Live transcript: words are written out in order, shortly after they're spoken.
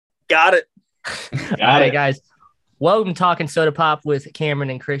Got it. All right, guys. Welcome to Talking Soda Pop with Cameron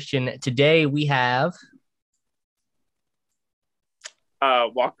and Christian. Today we have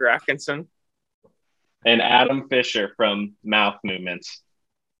Walker Atkinson and Adam Fisher from Mouth Movements.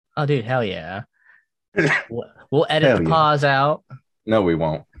 Oh, dude, hell yeah. We'll edit Hell the yeah. pause out. No, we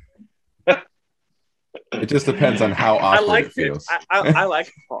won't. It just depends on how awkward it feels. I like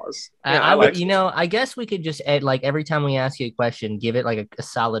the pause. Yeah, I would, I guess we could just add, like, every time we ask you a question, give it like a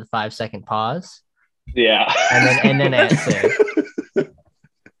solid 5-second pause. Yeah. And then answer.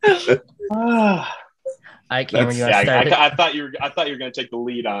 All right, Cameron, you want to start? I thought you were going to take the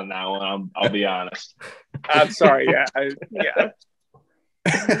lead on that one. I'll be honest. I'm sorry. Yeah.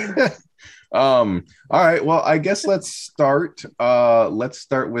 All right. Well, I guess let's start. Let's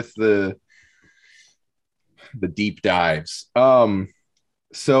start with the deep dives.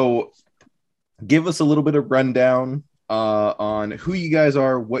 So give us a little bit of rundown on who you guys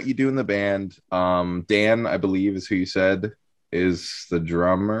are, what you do in the band. Dan, I believe, is who you said is the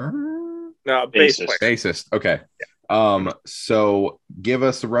drummer. No, bassist. Okay. Yeah. So give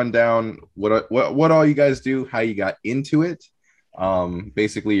us a rundown. What all you guys do, how you got into it.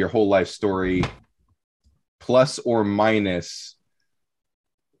 Basically your whole life story, plus or minus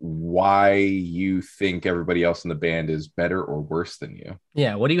why you think everybody else in the band is better or worse than you.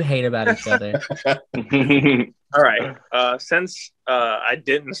 Yeah, what do you hate about each other? All right. Since I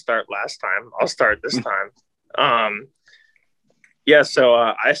didn't start last time, I'll start this time. So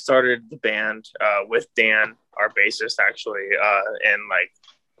I started the band with Dan, our bassist, actually, in like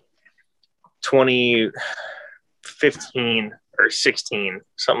 2015 or 16,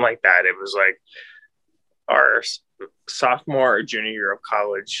 something like that. It was like our sophomore or junior year of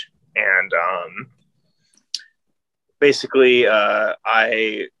college, and basically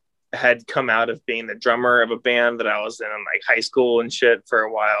I had come out of being the drummer of a band that I was in like high school and shit for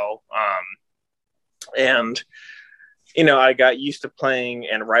a while, and I got used to playing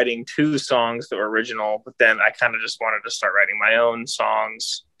and writing 2 songs that were original, but then I kind of just wanted to start writing my own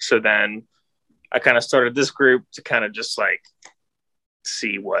songs. So then I kind of started this group to kind of just like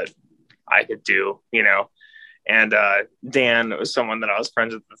see what I could do, and Dan was someone that I was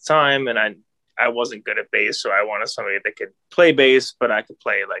friends with at the time, and I wasn't good at bass, so I wanted somebody that could play bass, but I could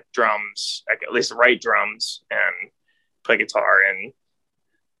play like drums. I could at least write drums and play guitar. And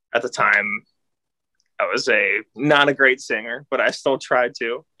at the time I was not a great singer, but I still tried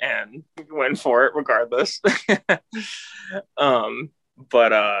to and went for it regardless.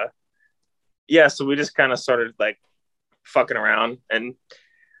 So we just kind of started like fucking around and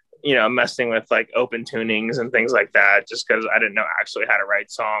messing with like open tunings and things like that, just because I didn't know actually how to write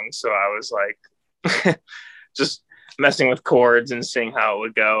songs. So I was like just messing with chords and seeing how it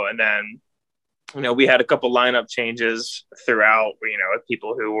would go. And then we had a couple lineup changes throughout, with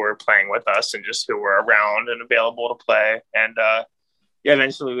people who were playing with us and just who were around and available to play. And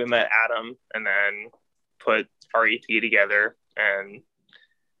eventually we met Adam and then put our EP together. And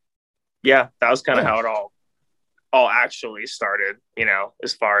that was kind of how it all actually started,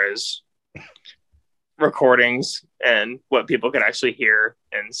 as far as recordings and what people could actually hear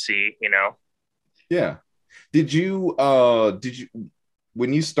and see, Yeah. Did you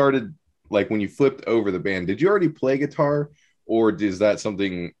when you started, like when you flipped over the band, did you already play guitar, or is that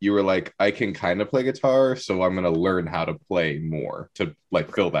something you were like, I can kind of play guitar, so I'm going to learn how to play more to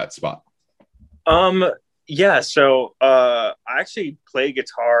like fill that spot? So I actually played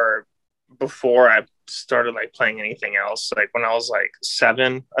guitar before I started like playing anything else. Like when I was like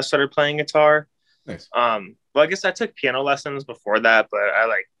 7, I started playing guitar. Nice. Well, I guess I took piano lessons before that, but I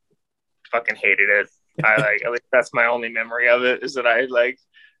like fucking hated it. At least that's my only memory of it, is that I like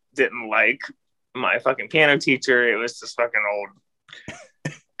didn't like my fucking piano teacher. It was just fucking old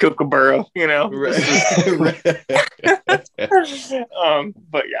kookaburra,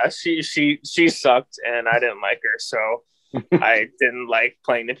 but yeah, she sucked and I didn't like her, so I didn't like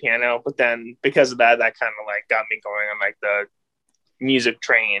playing the piano. But then because of that kind of like got me going on like the music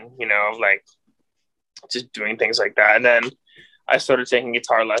train, of like just doing things like that. And then I started taking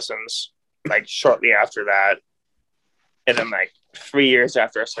guitar lessons like shortly after that, and then like 3 years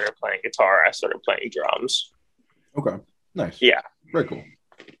after I started playing guitar, I started playing drums. Okay, nice. Yeah, very cool.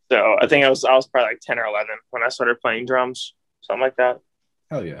 So I think I was probably like 10 or 11 when I started playing drums, something like that.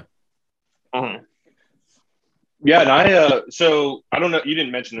 Hell yeah. Mm-hmm. Yeah, and so I don't know, you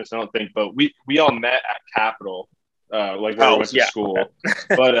didn't mention this, I don't think, but we all met at Capitol, like where we went to school.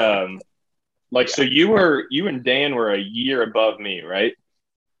 But so you and Dan were a year above me, right?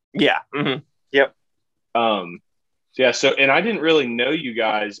 Yeah. Mm-hmm. Yep. And I didn't really know you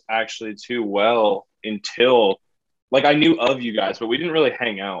guys actually too well until like I knew of you guys, but we didn't really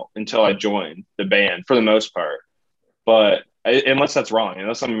hang out until I joined the band for the most part. But unless that's wrong,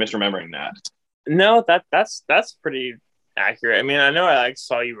 unless I'm misremembering that. No, that's pretty accurate. I mean, I know I like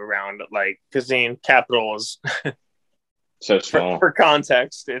saw you around, like, because Capital is so small. For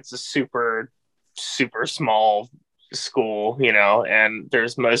context, it's a super small school, you know, and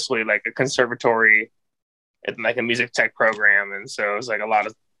there's mostly like a conservatory and like a music tech program, and so it's like a lot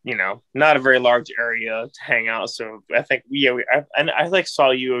of, you know, not a very large area to hang out. So I think I like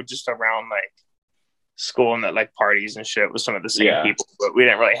saw you just around like school and at like parties and shit with some of the same people, but we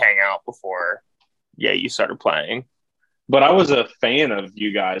didn't really hang out before you started playing. But I was a fan of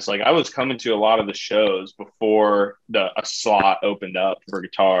you guys. Like, I was coming to a lot of the shows before a slot opened up for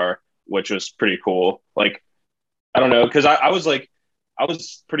guitar, which was pretty cool. Like, I don't know, because I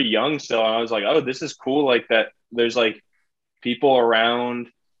was pretty young still, and I was like, oh, this is cool. Like, that there's like people around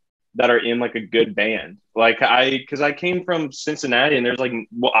that are in like a good band. Like, because I came from Cincinnati, and there's like,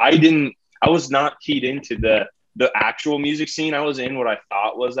 well, I was not keyed into the actual music scene. I was in what I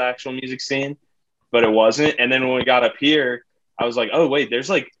thought was the actual music scene, but it wasn't. And then when we got up here, I was like, oh, wait, there's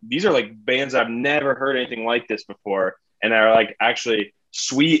like, these are like bands I've never heard anything like this before. And they're like actually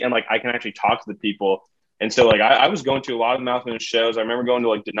sweet. And like, I can actually talk to the people. And so like, I was going to a lot of Mouth Moon shows. I remember going to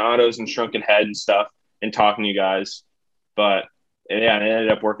like Donato's and Shrunken Head and stuff and talking to you guys. But yeah, it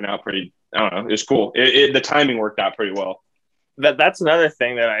ended up working out pretty, I don't know. It was cool. The timing worked out pretty well. That's another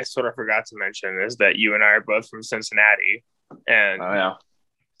thing that I sort of forgot to mention is that you and I are both from Cincinnati. And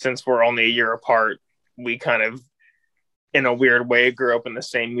since we're only a year apart, we kind of, in a weird way, grew up in the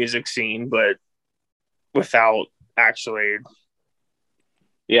same music scene, but without actually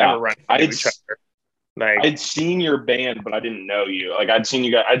ever running into each other. Like, I'd seen your band, but I didn't know you. Like, I'd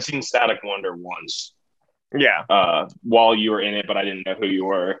seen Static Wonder once. Yeah. While you were in it, but I didn't know who you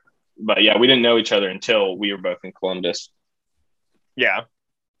were. But yeah, we didn't know each other until we were both in Columbus. Yeah.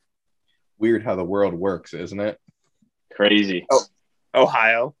 Weird how the world works, isn't it? Crazy. Oh,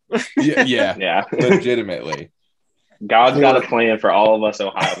 Ohio. Yeah. Legitimately. God's got a plan for all of us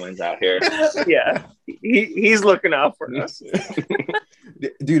Ohioans out here. Yeah. He's looking out for us.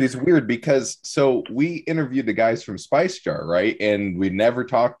 Dude, it's weird because so we interviewed the guys from Spice Jar, right? And we never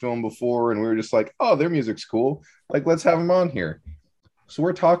talked to them before, and we were just like, oh, their music's cool. Like, let's have them on here. So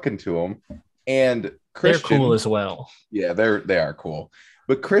we're talking to them, and Christian, they're cool as well. Yeah, they are cool.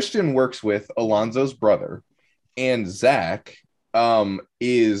 But Christian works with Alonzo's brother, and Zach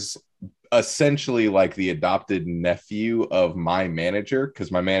is essentially like the adopted nephew of my manager,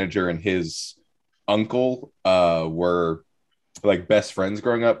 because my manager and his uncle were like best friends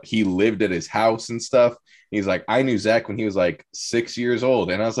growing up. He lived at his house and stuff. He's like, I knew Zach when he was like 6 years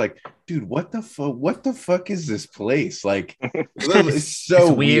old, and I was like, dude, what the fuck is this place? Like, it's so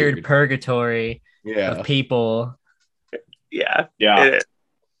it's weird purgatory of people. Yeah.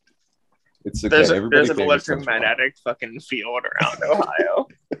 It's okay. There's an electromagnetic fucking field around Ohio.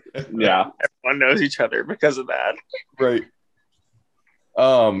 Yeah, everyone knows each other because of that. Right.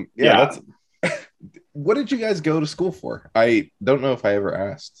 That's. What did you guys go to school for? I don't know if I ever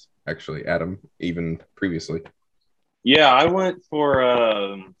asked, actually, Adam, even previously. Yeah, I went for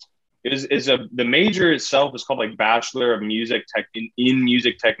the major itself is called like Bachelor of Music Tech in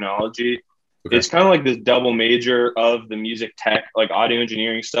Music Technology. Okay. It's kind of like this double major of the music tech, like audio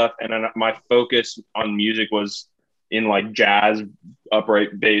engineering stuff, and then my focus on music was in like jazz,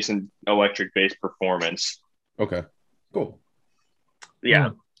 upright bass, and electric bass performance. Okay, cool. Yeah.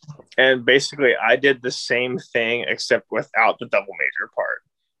 And basically, I did the same thing except without the double major part.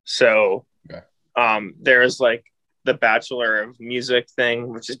 So, there's like the Bachelor of Music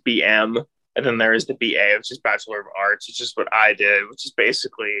thing, which is BM, and then there is the BA, which is Bachelor of Arts, which is what I did, which is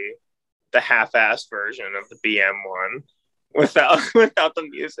basically the half-assed version of the BM one without the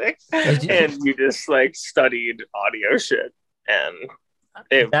music, and you just like studied audio shit,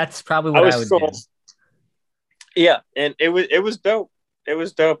 and that's probably what I would do. Yeah, and it was dope. It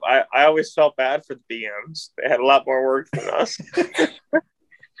was dope. I always felt bad for the BMs. They had a lot more work than us.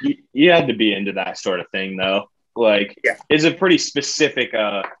 You had to be into that sort of thing, though. Like, it's a pretty specific.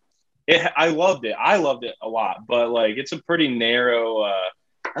 I loved it. I loved it a lot, but like, it's a pretty narrow.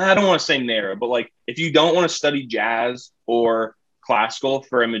 I don't want to say narrow, but like, if you don't want to study jazz or classical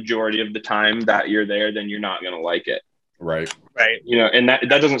for a majority of the time that you're there, then you're not going to like it. Right. You know, and that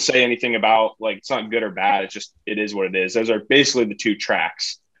doesn't say anything about like it's not good or bad. It's just it is what it is. Those are basically the two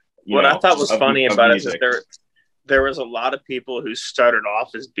tracks. What I thought was funny about it is that there was a lot of people who started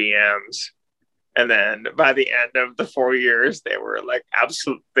off as BMs, and then by the end of the 4 years, they were like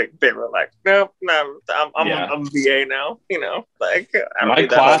they were like, no, I'm a BA now. You know, like my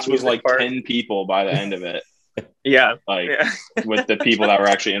class was like 10 people by the end of it. Yeah. like Yeah. with the people that were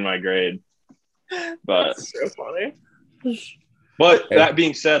actually in my grade. But That's so funny. But that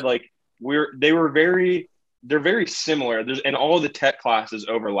being said, like they're very similar. And all the tech classes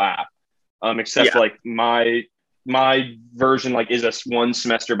overlap, except like my version like is a one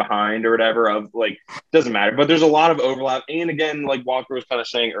semester behind or whatever. Of like doesn't matter, but there's a lot of overlap. And again, like Walker was kind of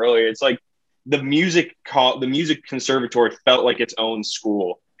saying earlier, it's like the music conservatory felt like its own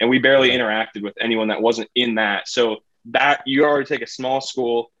school, and we barely interacted with anyone that wasn't in that. So that you already take a small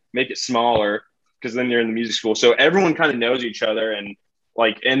school, make it smaller, because then you're in the music school. So everyone kind of knows each other. And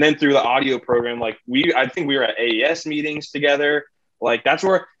like, and then through the audio program, like I think we were at AES meetings together. Like that's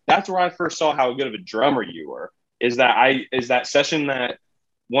where I first saw how good of a drummer you were, is that session that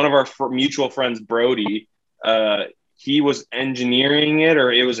one of our mutual friends, Brody, he was engineering it,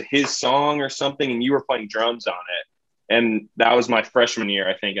 or it was his song or something, and you were playing drums on it. And that was my freshman year,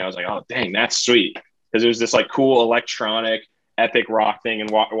 I think. I was like, oh, dang, that's sweet. Because it was this like cool electronic epic rock thing, and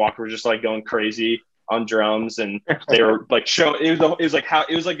Walker was just like going crazy on drums, and they were like it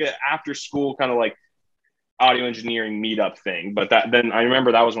was like an after school kind of like audio engineering meetup thing. But then I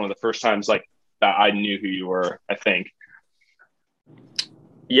remember that was one of the first times like that I knew who you were, I think.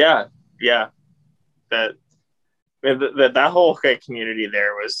 Yeah. That whole community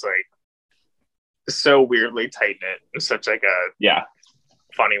there was like so weirdly tight knit in such like a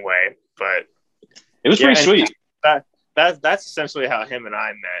funny way. But it was pretty sweet. That's essentially how him and I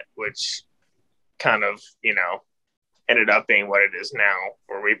met, which kind of, ended up being what it is now,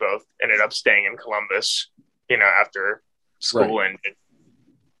 where we both ended up staying in Columbus, after school ended.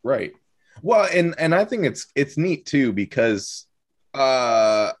 Right. Well, and I think it's neat too, because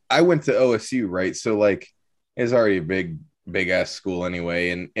I went to OSU, right? So like it's already a big ass school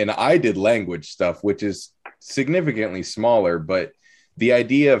anyway, and I did language stuff, which is significantly smaller, but the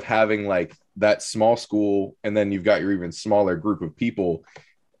idea of having like that small school and then you've got your even smaller group of people,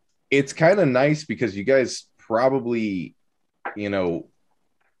 it's kind of nice because you guys probably,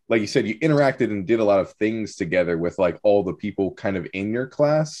 like you said, you interacted and did a lot of things together with like all the people kind of in your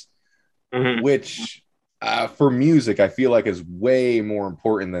class, which for music, I feel like is way more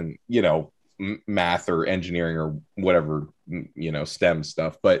important than, math or engineering or whatever, STEM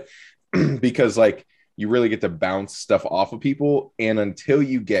stuff. But because like you really get to bounce stuff off of people. And until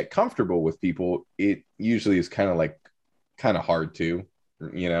you get comfortable with people, it usually is kind of hard to,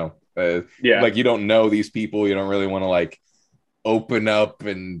 like you don't know these people. You don't really want to like open up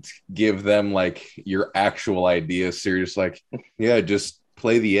and give them like your actual ideas. So you're just like, just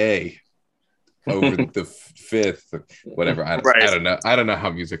play the A over the fifth, whatever. I don't know. I don't know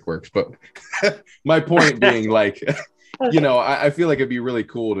how music works, but my point being like, I feel like it'd be really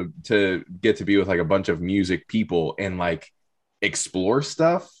cool to get to be with like a bunch of music people and like explore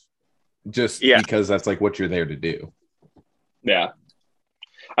stuff just because that's like what you're there to do. Yeah.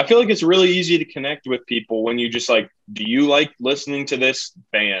 I feel like it's really easy to connect with people when you just like, do you like listening to this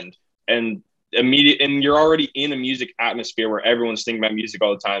band? And you're already in a music atmosphere where everyone's thinking about music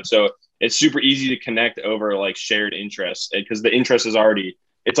all the time. So it's super easy to connect over like shared interests, because the interest is already,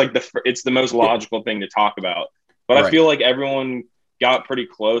 it's like it's the most logical thing to talk about. But I feel like everyone got pretty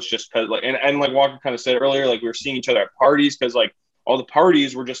close just because like, and like Walker kind of said earlier, like we were seeing each other at parties because like all the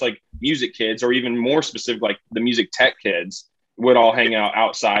parties were just like music kids, or even more specific, like the music tech kids would all hang out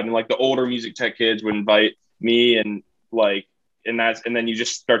outside, and like the older music tech kids would invite me, and like, and then you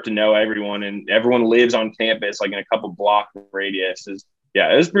just start to know everyone, and everyone lives on campus, like in a couple block radius. It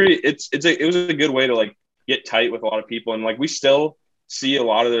was a good way to like get tight with a lot of people. And like, we still see a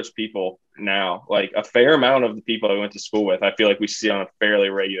lot of those people now, like a fair amount of the people I went to school with, I feel like we see on a fairly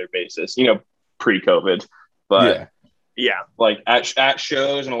regular basis, pre-COVID, but like at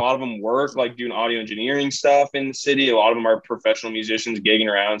shows, and a lot of them work like doing audio engineering stuff in the city. A lot of them are professional musicians gigging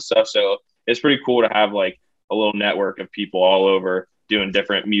around and stuff. So it's pretty cool to have like a little network of people all over doing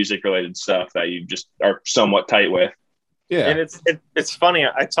different music related stuff that you just are somewhat tight with. Yeah. And it's funny.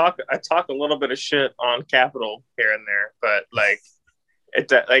 I talk a little bit of shit on Capitol here and there, but like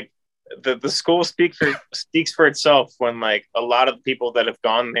the school speaks for itself when like a lot of the people that have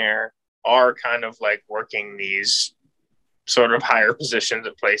gone there are kind of like working these sort of higher positions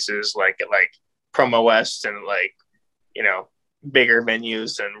at places like Promo West and like, bigger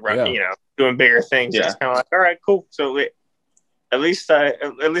venues and doing bigger things. It's kind of like, all right, cool. So at least I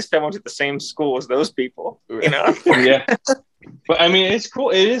went to the same school as those people, Yeah. But I mean, it's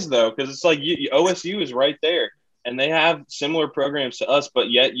cool. It is though, because it's like OSU is right there, and they have similar programs to us,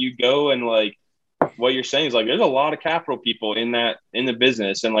 but yet you go and like what you're saying is like there's a lot of Capitol people in the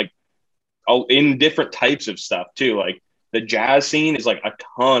business, and like in different types of stuff too. Like the jazz scene is like a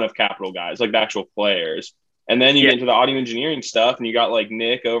ton of Capitol guys, like the actual players. And then you get into the audio engineering stuff, and you got like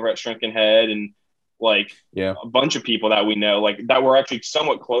Nick over at Shrunken Head, and like a bunch of people that we know, like that we're actually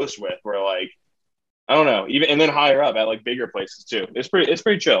somewhat close with. We're like, I don't know, even, and then higher up at like bigger places too. It's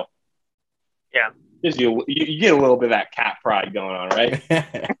pretty chill. Yeah, you get a little bit of that cat pride going on, right?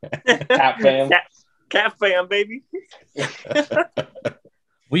 Cat fam, cat fam, baby.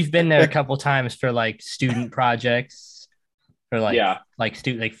 We've been there a couple times for like student projects, for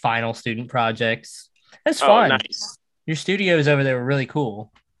like final student projects. It's fun. Nice. Your studios over there were really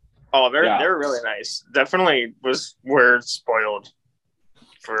cool. Oh, they're really nice. Definitely we're spoiled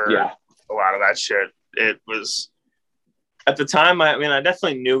for a lot of that shit. It was at the time. I mean, I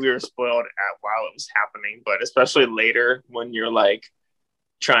definitely knew we were spoiled while it was happening, but especially later when you're like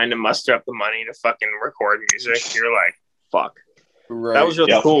trying to muster up the money to fucking record music, you're like, fuck. Right. That was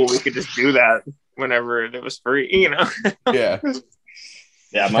really cool. We could just do that whenever it was free, you know? Yeah.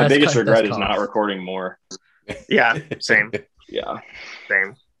 Yeah. My biggest regret is not recording more. Yeah. Same. Yeah.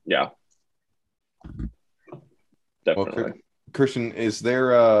 Same. Yeah. Definitely. Well, Christian, is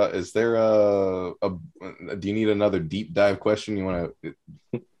there a do you need another deep dive question you want to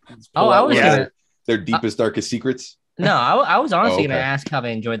their deepest darkest secrets? No, I was honestly going to ask how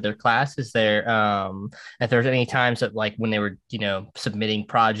they enjoyed their classes there. If there's any times that like when they were, submitting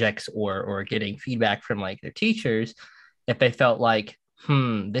projects or getting feedback from like their teachers, if they felt like,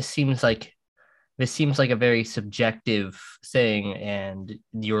 this seems like a very subjective thing, and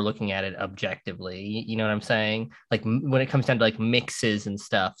you're looking at it objectively. You know what I'm saying? Like when it comes down to like mixes and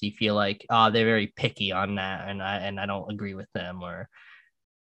stuff, you feel like, they're very picky on that, and I don't agree with them, or.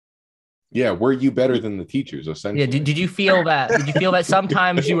 Yeah, were you better than the teachers? Essentially, yeah. Did you feel that? Did you feel that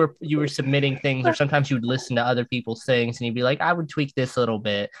sometimes you were submitting things, or sometimes you would listen to other people's things, and you'd be like, I would tweak this a little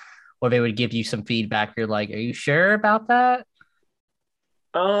bit, or they would give you some feedback. You're like, are you sure about that?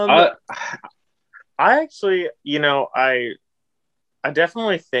 I actually, I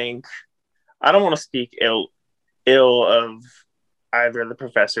definitely think I don't want to speak ill of either of the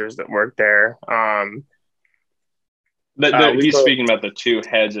professors that work there. He's speaking about the two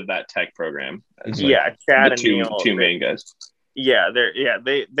heads of that tech program. Chad and Neil, two main guys. Yeah,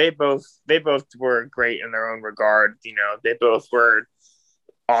 they both were great in their own regard. They both were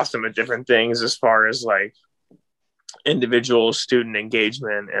awesome at different things as far as like individual student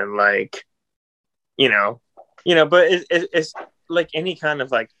engagement and like, but it's like any kind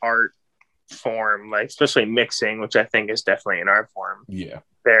of like art form, like especially mixing, which I think is definitely an art form. Yeah,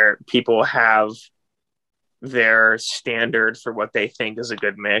 there people have their standard for what they think is a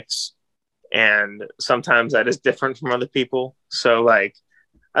good mix, and sometimes that is different from other people. So like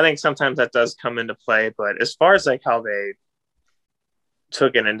I think sometimes that does come into play, but as far as like how they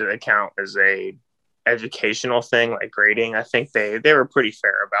took it into account as a educational thing, like grading, I think they were pretty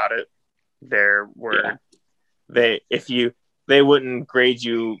fair about it. They wouldn't grade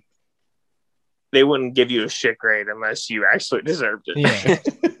you, they wouldn't give you a shit grade unless you actually deserved it.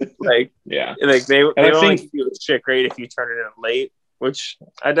 They only give you a shit grade if you turn it in late, which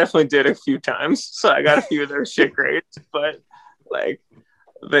I definitely did a few times. So I got a few of those shit grades, but like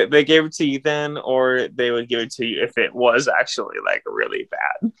they gave it to you then, or they would give it to you if it was actually like really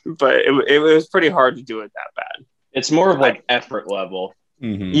bad. But it was pretty hard to do it that bad. It's more of like effort level.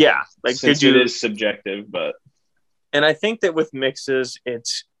 Mm-hmm. Yeah, like since it is subjective, but and I think that with mixes,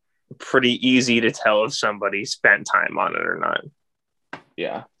 it's pretty easy to tell if somebody spent time on it or not.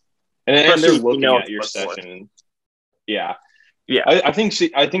 Yeah. And they're looking at your session. Yeah. I think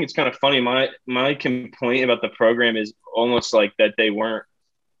it's kind of funny. My complaint about the program is almost like that they weren't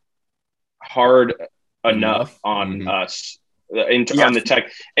hard enough on us on the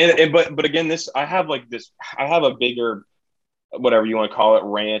tech. But again, I have a bigger, whatever you want to call it,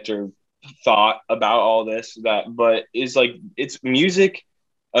 rant or thought about all this, but is like, it's music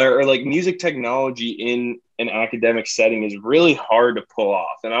or like music technology in an academic setting is really hard to pull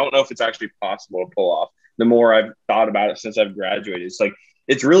off. And I don't know if it's actually possible to pull off. The more I've thought about it since I've graduated, it's like,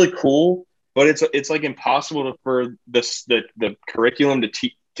 it's really cool, but it's like impossible for the curriculum to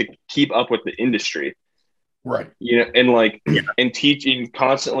keep up with the industry. Right. And teaching,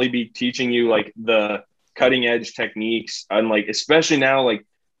 constantly be teaching you like the cutting edge techniques, and like, especially now, like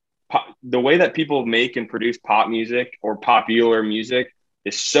the way that people make and produce pop music or popular music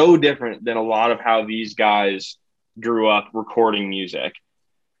is so different than a lot of how these guys grew up recording music.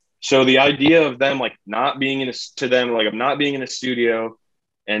 So the idea of them like not being in a studio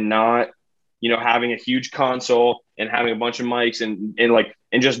and not, having a huge console and having a bunch of mics and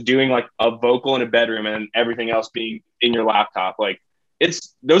just doing like a vocal in a bedroom and everything else being in your laptop. Like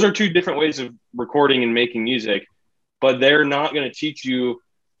those are two different ways of recording and making music, but they're not going to teach you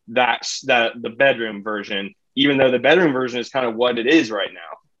that's the bedroom version, even though the bedroom version is kind of what it is right now.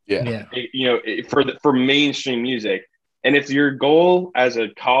 Yeah. For mainstream music. And if your goal as a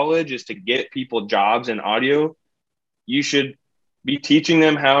college is to get people jobs in audio, you should be teaching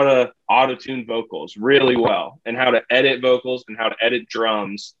them how to auto-tune vocals really well and how to edit vocals and how to edit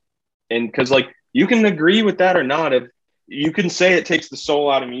drums. And because like you can agree with that or not, if you can say it takes the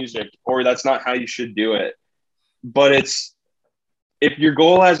soul out of music or that's not how you should do it. But if your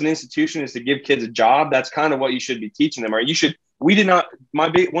goal as an institution is to give kids a job, that's kind of what you should be teaching them. Or one of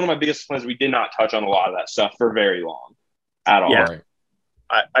my biggest plans, we did not touch on a lot of that stuff for very long at all. Yeah. Right.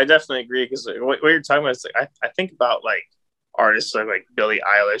 I definitely agree because what you're talking about is like I think about like artists like Billie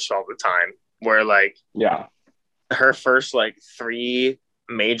Eilish all the time, where like her first like 3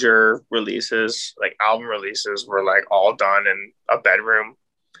 major releases, like album releases, were like all done in a bedroom,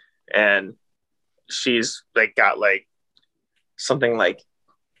 and she's like got like something like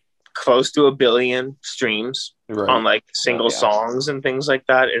close to 1 billion streams on like single songs and things like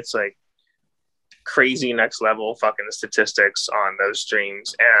that. It's like crazy next level fucking statistics on those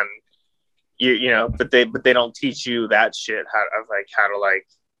streams, and you know, but they don't teach you that shit how to like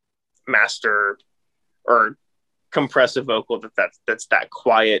master or compress a vocal that's that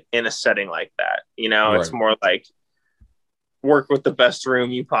quiet in a setting like that. You know, It's more like work with the best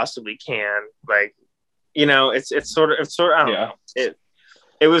room you possibly can. Like, you know, it's sort of I don't know.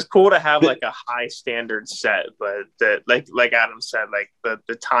 It was cool to have like a high standard set, but that like Adam said, like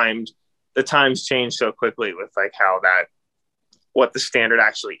the times change so quickly with like what the standard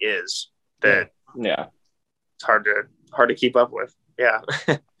actually is that it's hard to keep up with. Yeah.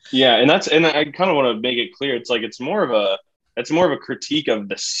 And I kind of want to make it clear. It's like, it's more of a critique of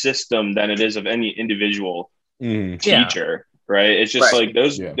the system than it is of any individual teacher. Right. It's just like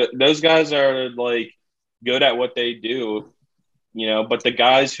those guys are like good at what they do, you know, but the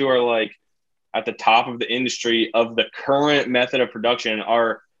guys who are like at the top of the industry of the current method of production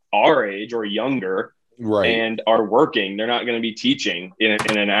are our age or younger, and are working. They're not going to be teaching in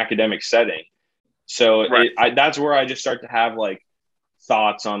an academic setting. So that's where I just start to have like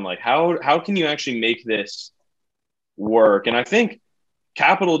thoughts on like how can you actually make this work? And I think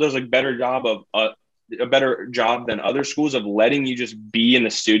Capital does a better job than other schools of letting you just be in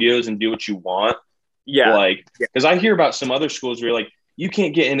the studios and do what you want. Because I hear about some other schools where you're like, you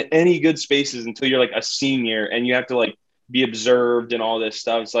can't get in any good spaces until you're like a senior, and you have to like be observed and all this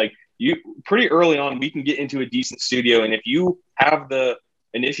stuff. It's like you pretty early on, we can get into a decent studio. And if you have the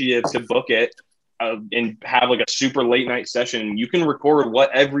initiative to book it and have like a super late night session, you can record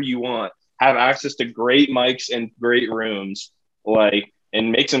whatever you want, have access to great mics and great rooms, like,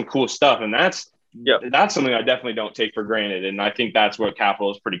 and make some cool stuff. And that's something I definitely don't take for granted. And I think that's what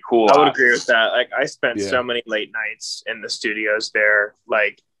Capital is pretty cool. I would agree with that. Like I spent so many late nights in the studios there,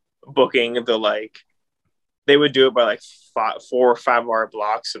 like booking they would do it by like 4 or 5 hour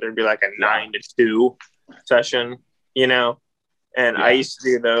blocks. So there'd be like a 9 to 2 session, you know? And I used to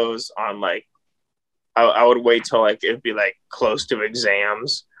do those on like, I would wait till like, it'd be like close to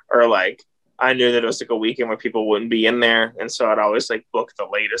exams, or like, I knew that it was like a weekend where people wouldn't be in there. And so I'd always like book the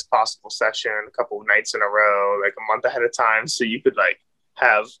latest possible session a couple of nights in a row, like a month ahead of time. So you could like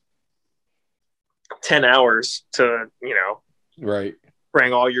have 10 hours to, you know,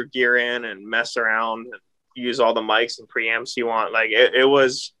 bring all your gear in and mess around and use all the mics and preamps you want. Like it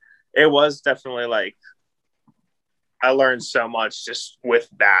was definitely like, I learned so much just with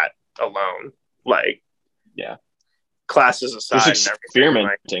that alone. Like, classes aside, just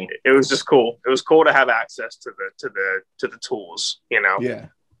experimenting. Like, it was just cool. It was cool to have access to the tools, you know?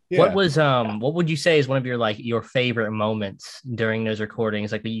 What would you say is one of your favorite moments during those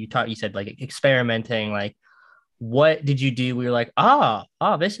recordings? Like you said, like experimenting, like what did you do? We were like,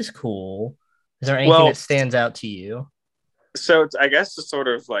 this is cool. Is there anything that stands out to you? So I guess to sort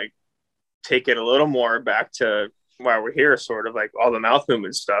of like take it a little more back to why we're here, sort of like all the mouth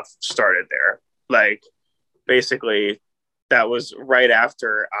movement stuff started there. Like basically that was right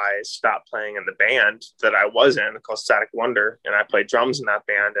after I stopped playing in the band that I was in called Static Wonder, and I played drums in that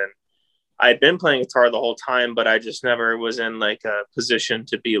band. And I'd been playing guitar the whole time, but I just never was in like a position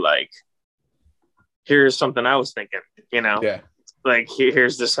to be like, here's something I was thinking, you know? Like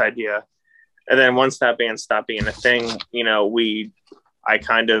here's this idea. And then once that band stopped being a thing, you know, I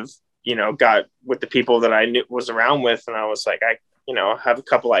kind of, you know, got with the people that I was around with, and I was like, I, you know, have a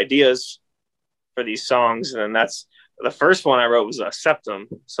couple ideas for these songs. And then that's the first one I wrote was a Septum.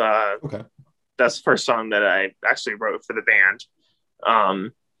 So that's the first song that I actually wrote for the band.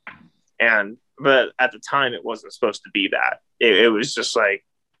 But at the time it wasn't supposed to be that. It was just like,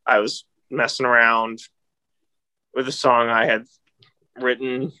 I was messing around with a song I had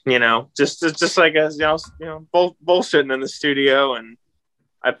written, just like as bullshitting in the studio, and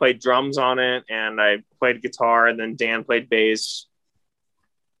I played drums on it, and I played guitar, and then Dan played bass,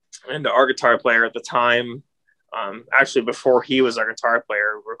 and our guitar player at the time, actually before he was our guitar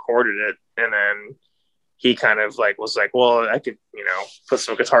player, recorded it, and then he kind of like was like, well, I could put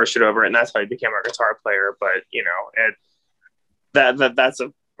some guitar shit over it, and that's how he became our guitar player. But that's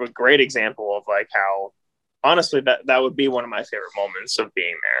a great example of like how honestly that would be one of my favorite moments of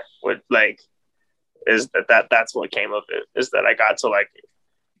being there. Would like is that's what came of it, is that I got to like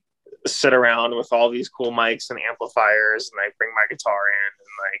sit around with all these cool mics and amplifiers, and I bring my guitar in and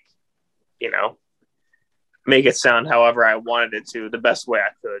like make it sound however I wanted it to, the best way I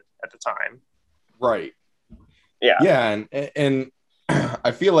could at the time. Right. Yeah. And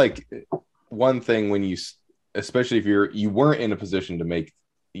I feel like one thing when you, especially if you weren't in a position to make,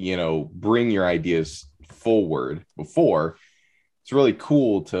 bring your ideas forward before, it's really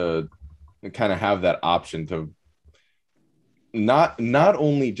cool to kind of have that option to not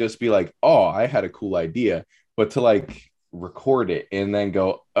only just be like, oh, I had a cool idea, but to like record it and then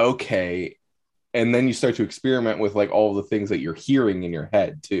go, okay. And then you start to experiment with like all the things that you're hearing in your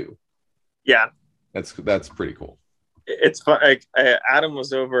head too. Yeah. That's pretty cool. It's fun. Like, Adam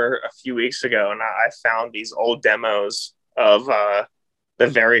was over a few weeks ago, and I found these old demos of the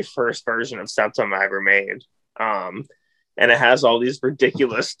very first version of Septum I ever made. And it has all these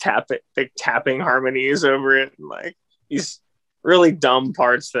ridiculous tapping harmonies over it, and like these really dumb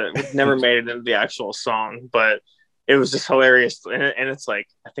parts that never made it into the actual song, but it was just hilarious. And it's like,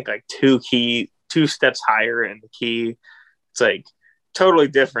 I think like two steps higher in the key. It's like totally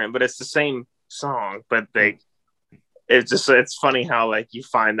different, but it's the same song. But it's funny how like you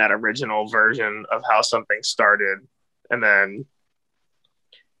find that original version of how something started, and then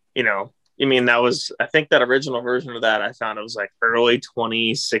I think that original version of that I found it was like early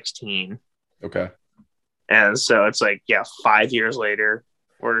 2016. Okay. And so it's like, 5 years later,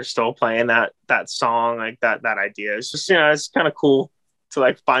 we're still playing that song, like that idea. It's just, it's kind of cool to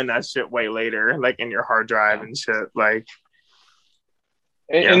like find that shit way later, like in your hard drive and shit. Like,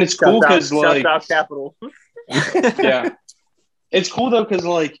 and it's cool because like Capital. Yeah, it's cool though because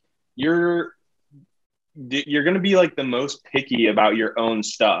like you're gonna be like the most picky about your own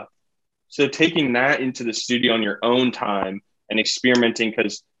stuff. So taking that into the studio on your own time and experimenting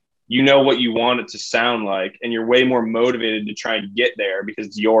because you know what you want it to sound like, and you're way more motivated to try and get there because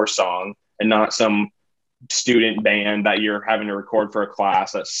it's your song and not some student band that you're having to record for a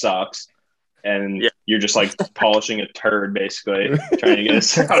class that sucks. And you're just like polishing a turd, basically, trying to get it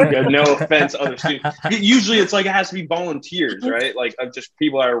sound good. No offense, other students. Usually it's like it has to be volunteers, right? Like just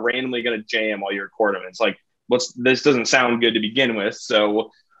people that are randomly going to jam while you record them. It's like, this doesn't sound good to begin with. So,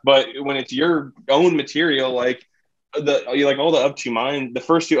 but when it's your own material, like all the Up to Mine, the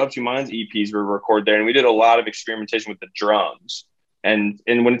first two Up to Minds EPs were recorded there, and we did a lot of experimentation with the drums. And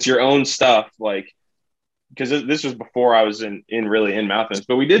when it's your own stuff, like, because this was before I was in Mouthfins,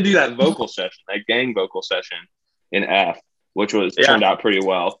 but we did do that vocal session, that gang vocal session in F, which turned out pretty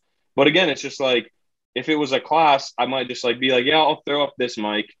well. But again, it's just like, if it was a class, I might just like be like, I'll throw up this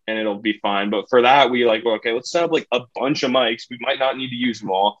mic and it'll be fine. But for that, we like, okay, let's set up like a bunch of mics. We might not need to use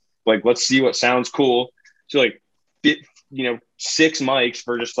them all. Like, let's see what sounds cool. So like, 6 mics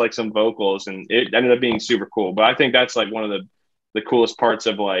for just like some vocals, and it ended up being super cool. But I think that's like one of the coolest parts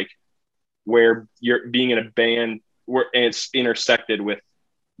of like where you're being in a band and it's intersected with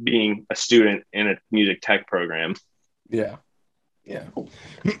being a student in a music tech program. Yeah.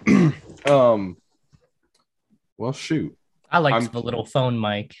 Well, shoot. I liked the little phone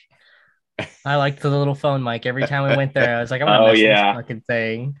mic. Every time we went there, I was like, I'm gonna miss this fucking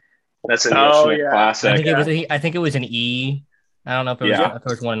thing. That's an classic. I think it was an E. I don't know if it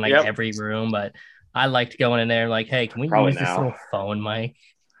was one in like every room, but I liked going in there like, hey, can we use this little phone mic?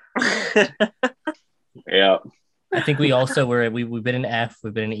 Yeah. I think we also we've been in F,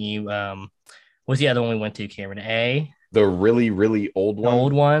 we've been in E. What's the other one we went to, Cameron? A? The really, really old one? The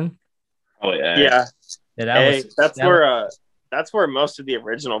old one? Oh, yeah. Yeah, that's where most of the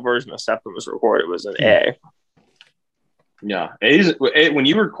original version of Septum was recorded, was in A. Yeah. When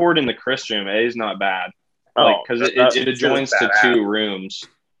you record in the Chris room, A is not bad. Because it adjoins to 2 rooms.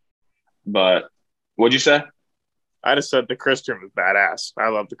 But what'd you say? I just said the Chris room is badass. I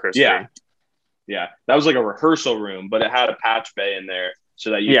love the Chris room. Yeah. That was like a rehearsal room, but it had a patch bay in there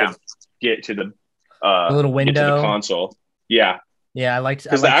so that you could get to the little window, get to the console. Yeah. Yeah, I liked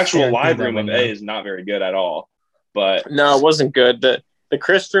because the actual live room of A is not very good at all. But no, it wasn't good. The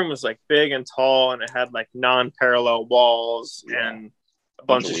Chris room was like big and tall, and it had like non-parallel walls and a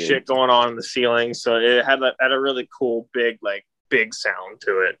bunch of shit going on in the ceiling. So it had a really cool big like big sound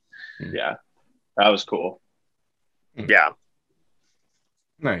to it. Yeah, that was cool. Yeah.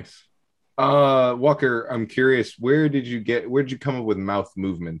 Nice. Walker, I'm curious, where'd you come up with mouth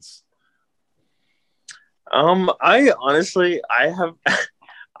movements? I honestly, I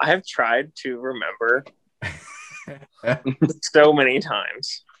have tried to remember so many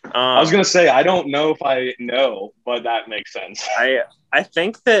times. I was gonna say I don't know if I know, but that makes sense. I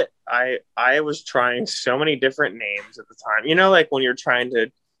think that I was trying so many different names at the time. You know, like when you're trying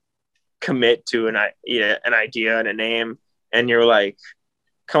to commit to an idea and a name, and you're like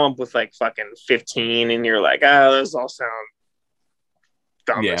come up with like fucking 15, and you're like, oh, those all sound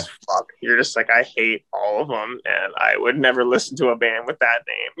dumb as fuck. You're just like, I hate all of them, and I would never listen to a band with that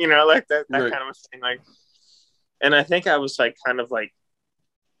name. You know, like that right. Kind of a thing. Like, and I think I was like kind of like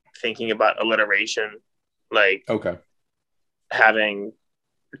thinking about alliteration, like having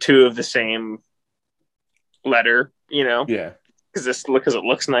two of the same letter, you know, because it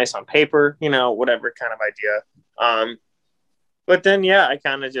looks nice on paper, you know, whatever kind of idea. But then I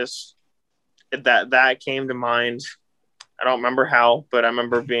kind of just that came to mind. I don't remember how, but I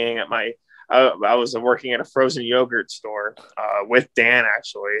remember being at I was working at a frozen yogurt store with Dan,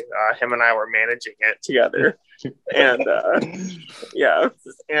 actually. Him and I were managing it together. And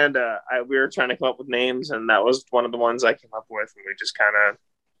we were trying to come up with names, and that was one of the ones I came up with, and we just kind of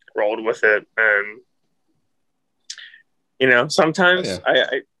rolled with it. And, you know, sometimes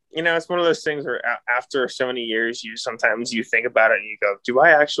I you know, it's one of those things where after so many years, sometimes you think about it and you go, do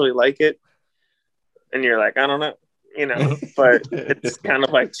I actually like it? And you're like, I don't know. You know, but it's kind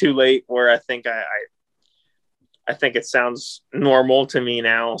of like too late where I think I think it sounds normal to me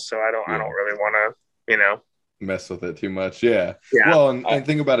now. So I don't really want to, you know, mess with it too much. Yeah. Well, and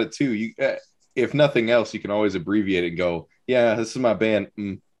think about it too. You, if nothing else, you can always abbreviate it and go, yeah, this is my band.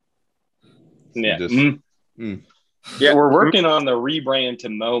 Yeah. Yeah. We're working on the rebrand to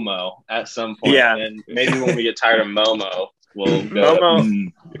Momo at some point. Yeah. And maybe when we get tired of Momo, we'll go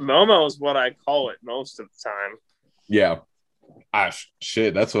Momo is what I call it most of the time. Yeah.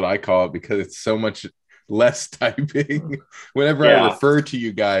 Shit, that's what I call it because it's so much less typing. Whenever I refer to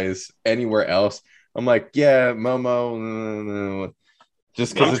you guys anywhere else, I'm like, yeah, Momo.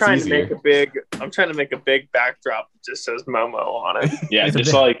 Just because it's easier. I'm trying to make a big backdrop that just says Momo on it. Yeah,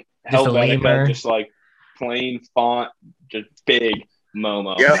 just like Helvetica, just like plain font, just big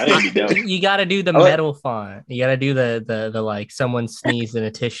Momo. Yep. You got to do the metal font. You got to do the like someone sneezed in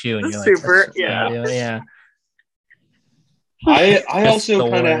a tissue and you're super, like, yeah. I also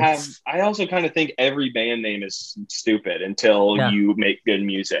kind of think every band name is stupid until you make good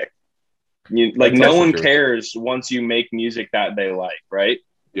music. No one cares once you make music that they like, right?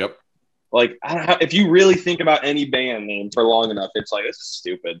 Yep. Like, I don't know, if you really think about any band name for long enough, it's like, this is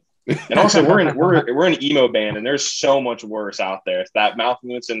stupid. And also, we're an emo band, and there's so much worse out there. That mouth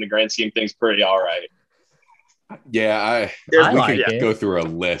movements in the grand scheme thing's pretty all right. Yeah, we could go through a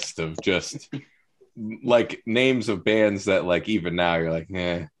list of just like names of bands that like even now you're like,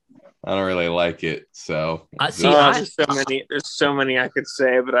 I don't really like it. So there's so many I could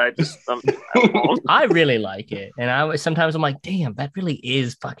say, but I just I really like it, and sometimes I'm like, damn, that really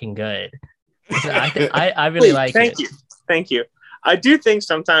is fucking good. I really like it. Thank you. I do think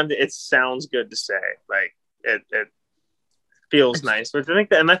sometimes it sounds good to say, like it feels nice, but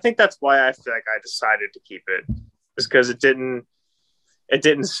I think that's why I feel like I decided to keep it, is because it didn't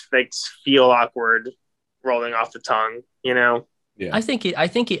feel awkward rolling off the tongue, you know. Yeah. I think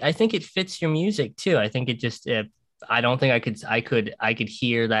it fits your music too. I think it just I don't think I could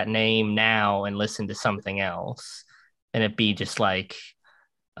hear that name now and listen to something else and it'd be just like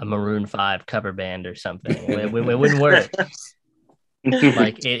a Maroon 5 cover band or something. It wouldn't work.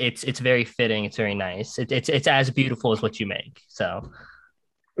 Like it's very fitting. It's very nice. It's as beautiful as what you make. So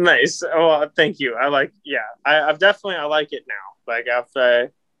nice. Oh, thank you. I like. Yeah, I like it now. Like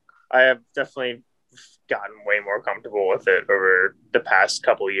I have definitely gotten way more comfortable with it over the past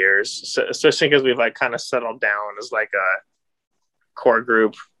couple of years, so, especially because we've like kind of settled down as like a core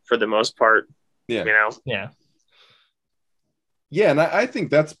group for the most part. Yeah. You know. Yeah. Yeah, and I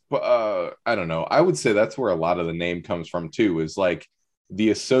think that's I don't know. I would say that's where a lot of the name comes from too, is like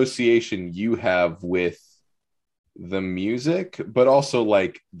the association you have with the music, but also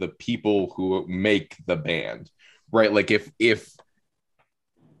like the people who make the band, right? Like if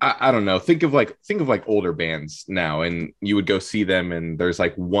I don't know, think of like older bands now, and you would go see them, and there's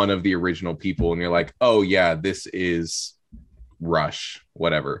like one of the original people, and you're like, oh yeah, this is Rush,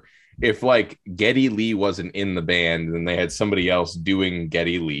 whatever. If like Geddy Lee wasn't in the band and they had somebody else doing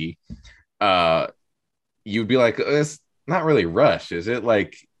Geddy Lee, you'd be like, it's not really Rush, is it?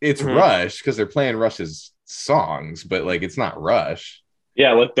 Like it's Rush because they're playing Rush's songs, but like it's not Rush.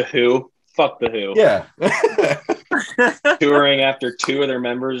 Yeah, like the Who. Fuck the Who. Yeah. Touring after 2 of their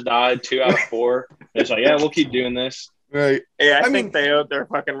members died, 2 out of 4. It's like, yeah, we'll keep doing this. Right. Yeah, I think they owed their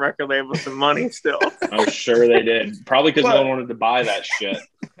fucking record label some money still. I'm sure they did. Probably because no one wanted to buy that shit.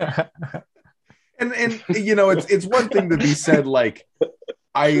 And you know, it's one thing to be said like,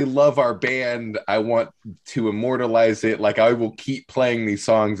 I love our band. I want to immortalize it. Like I will keep playing these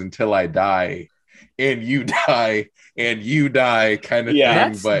songs until I die, and you die, and you die, kind of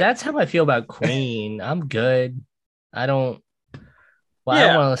thing. But that's how I feel about Queen. I'm good. I don't. Well, I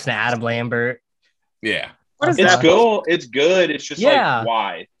don't want to listen to Adam Lambert. Yeah. It's cool. It's good. It's just like,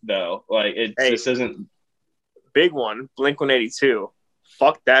 why though? Like it just isn't. Big one. Blink-182.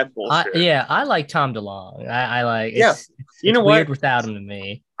 Fuck that bullshit. I like Tom DeLonge. I like. It's you know weird what? Without him to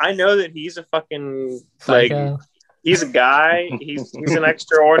me. I know that he's a fucking Psycho. like. He's a guy. He's an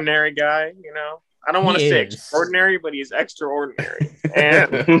extraordinary guy. You know. I don't want to say extraordinary, but he's extraordinary,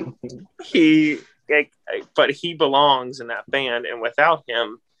 and but he belongs in that band, and without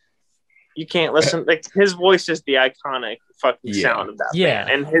him, you can't listen. Like his voice is the iconic fucking sound of that band,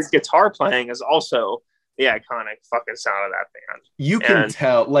 and his guitar playing is also the iconic fucking sound of that band. You can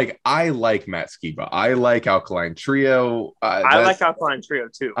tell. Like I like Matt Skiba. I like Alkaline Trio. I like Alkaline Trio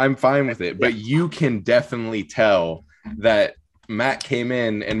too. I'm fine with it, but you can definitely tell that Matt came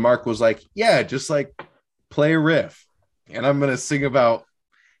in and Mark was like, yeah, just like play a riff and I'm going to sing about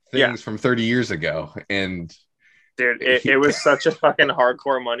things from 30 years ago. And dude, it was such a fucking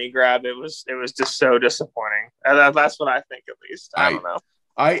hardcore money grab. It was just so disappointing. That's what I think, at least. I don't know.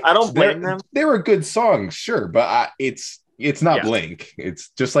 I don't blame them. They were good songs, sure, but it's not Blink. It's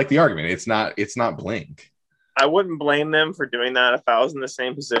just like the argument. It's not Blink. I wouldn't blame them for doing that if I was in the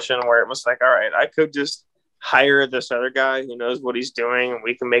same position where it was like, all right, I could just hire this other guy who knows what he's doing and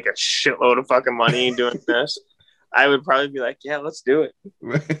we can make a shitload of fucking money doing this. I would probably be like, yeah, let's do it.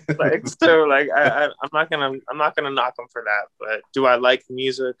 Like, so like, I'm not gonna knock him for that, but do I like the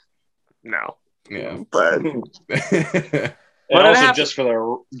music? No. Yeah. But and also just for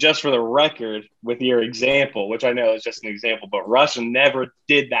the record, with your example, which I know is just an example, but Rush never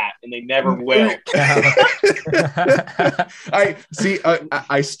did that, and they never will.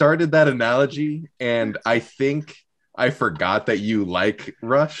 I started that analogy, and I think I forgot that you like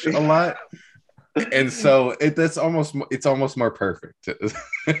Rush a lot, and so it's almost more perfect.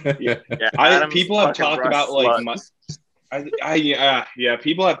 People have talked about like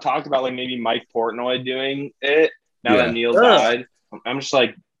people have talked about like maybe Mike Portnoy doing it. Now that Neil died, I'm just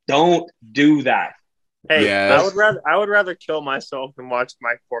like, don't do that. Hey, I would rather kill myself than watch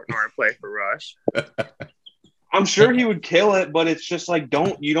Mike Portnoy play for Rush. I'm sure he would kill it, but it's just like,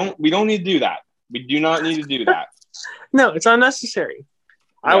 we don't need to do that. We do not need to do that. No, it's unnecessary.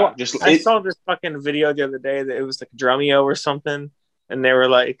 Yeah, I saw this fucking video the other day that it was like Drumeo or something, and they were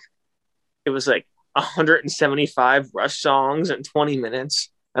like, it was like 175 Rush songs in 20 minutes,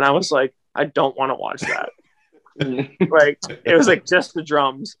 and I was like, I don't want to watch that. Like it was like just the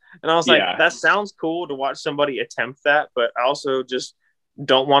drums, and I was like, that sounds cool to watch somebody attempt that, but I also just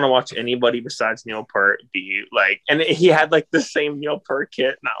don't want to watch anybody besides Neil Peart be like, and he had like the same Neil Peart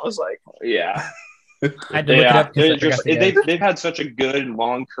kit, and I was like, I had to look it up. They've had such a good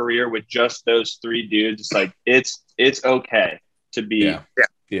long career with just those 3 dudes. It's like it's okay to be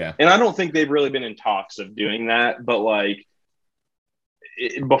and I don't think they've really been in talks of doing that, but like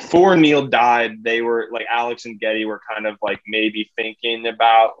before Neil died, they were like, Alex and Geddy were kind of like maybe thinking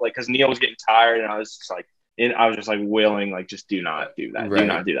about like, because Neil was getting tired, and I was just like willing, like, just do not do that. Do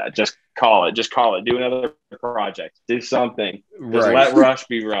not do that. Just call it. Do another project. Do something. Just let Rush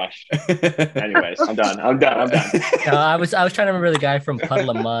be Rush. Anyways, I'm done. I was trying to remember the guy from Puddle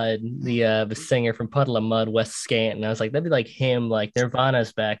of Mud, the singer from Puddle of Mud, Wes Scant, and I was like, that'd be like him. Like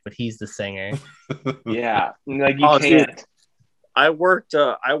Nirvana's back, but he's the singer. Yeah, like you can't. Dude. I worked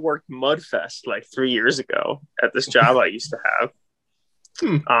Mudfest like 3 years ago at this job I used to have.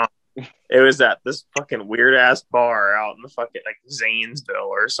 It was at this fucking weird ass bar out in the fucking like Zanesville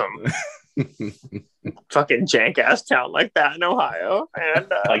or some fucking jank ass town like that in Ohio, and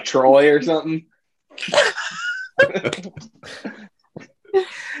like Troy or something. If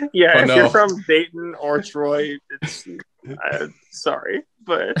you're from Dayton or Troy, it's sorry,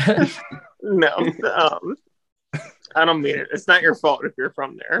 but no. I don't mean it. It's not your fault if you're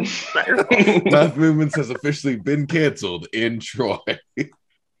from there. It's not your fault. Math Movements has officially been canceled in Troy.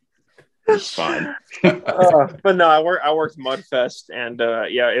 It's fine. But no, I worked Mudfest, and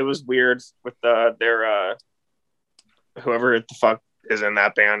it was weird with their whoever the fuck is in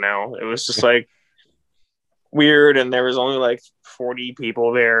that band now. It was just like weird, and there was only like 40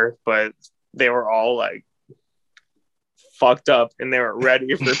 people there, but they were all like fucked up and they were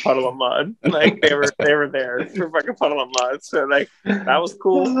ready for Puddle of Mudd. Like they were there for fucking Puddle of Mudd. So like that was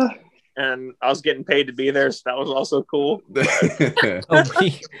cool. And I was getting paid to be there, so that was also cool.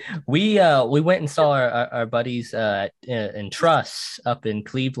 We went and saw our buddies in Truss up in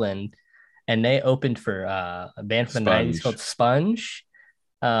Cleveland, and they opened for a band from the 90s called Sponge.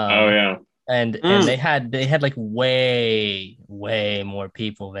 And they had like way more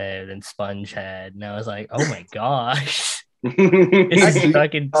people there than Sponge had, and I was like, oh my gosh, it's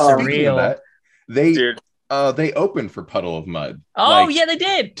fucking surreal. They opened for Puddle of Mudd. Oh yeah, they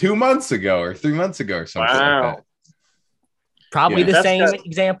did 2 months ago or 3 months ago or something like that. Probably the same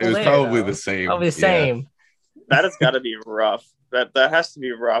example. It was probably the same. Probably the same. That has got to be rough. That has to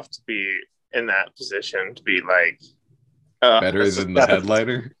be rough to be in that position, to be like better than the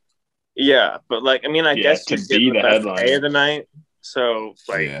headliner. Yeah, but like I mean, I guess to be the headliner of the night. So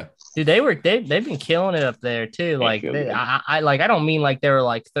like, dude, they've been killing it up there too. Like I don't mean like there were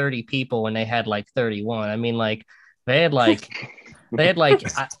like 30 people when they had like 31. I mean like they had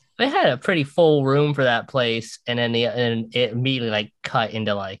a pretty full room for that place, and then it immediately like cut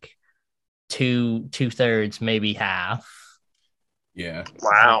into like two-thirds, maybe half. Yeah.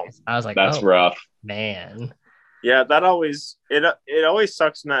 Wow. I was like, that's rough, man. Yeah, that always it always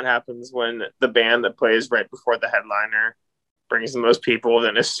sucks when that happens, when the band that plays right before the headliner brings the most people.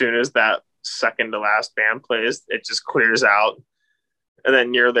 Then as soon as that second to last band plays, it just clears out, and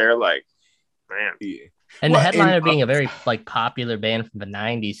then you're there like, man. Yeah. And the headliner being a very like popular band from the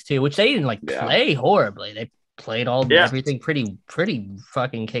 90s too, which they didn't like play horribly. They played everything pretty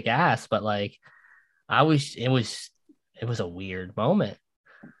fucking kick ass, but like it was a weird moment.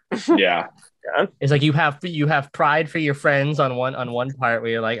 Yeah. It's like you have pride for your friends on one part where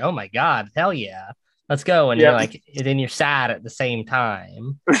you're like, oh my god, hell yeah, let's go, and you're like, and then you're sad at the same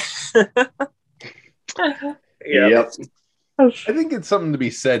time. Yep. I think it's something to be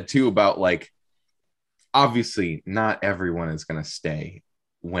said too about like, obviously not everyone is going to stay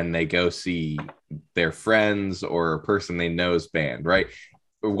when they go see their friends or a person they know's band, right?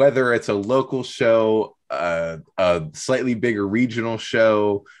 Whether it's a local show, a slightly bigger regional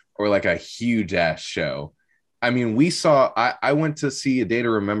show, or like a huge ass show. I mean, I went to see A Day to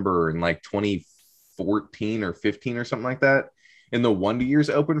Remember in like 2014 or 15 or something like that. And the Wonder Years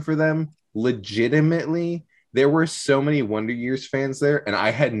opened for them. Legitimately, there were so many Wonder Years fans there, and I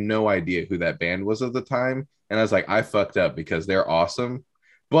had no idea who that band was at the time. And I was like, I fucked up because they're awesome.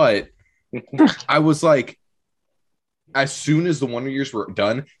 But I was like, as soon as the Wonder Years were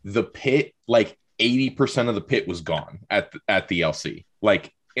done, the pit, like 80% of the pit was gone at the LC.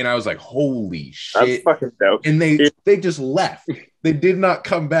 Like, and I was like, holy shit. That's fucking dope. And they just left. They did not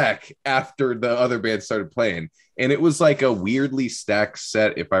come back after the other band started playing. And it was like a weirdly stacked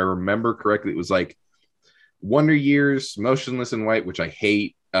set. If I remember correctly, it was like Wonder Years, Motionless in White, which I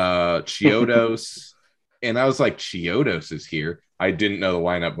hate, Chiodos. And I was like, Chiodos is here. I didn't know the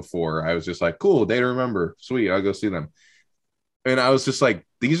lineup before. I was just like, cool, Day to Remember. Sweet, I'll go see them. And I was just like,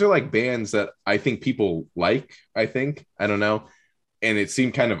 these are like bands that I think people like, I don't know. And it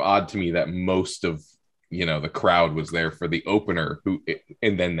seemed kind of odd to me that most of, the crowd was there for the opener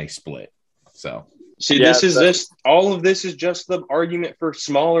and then they split. So see, all of this is just the argument for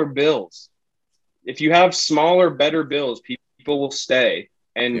smaller bills. If you have smaller, better bills, people will stay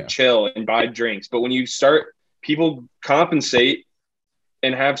and chill and buy drinks. But when you start, people compensate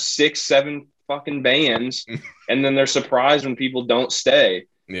and have 6-7 fucking bands, and then they're surprised when people don't stay.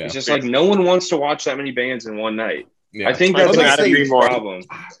 Yeah. It's just like no one wants to watch that many bands in one night. Yeah. I think that's a huge problem.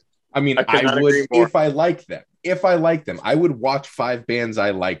 I mean, I would, if I like them, I would watch 5 bands I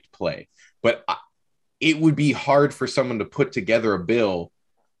liked play. But it would be hard for someone to put together a bill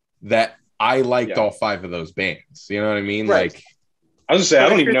that I liked all 5 of those bands. You know what I mean? Right. Like, I was gonna say, I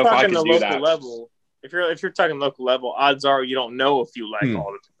don't even know if I can do that. Level, if you're talking local level, odds are you don't know if you like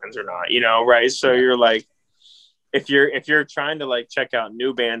all the bands or not. Right? So you're like, if you're trying to like check out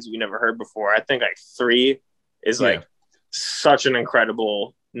new bands you never heard before, I think like 3 is like such an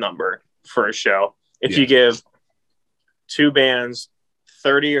incredible number for a show. If you give 2 bands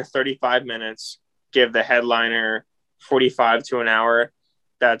 30 or 35 minutes, give the headliner 45 to an hour,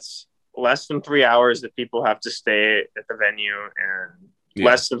 that's less than 3 hours that people have to stay at the venue, and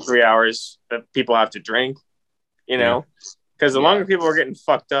less than 3 hours that people have to drink, because the longer people are getting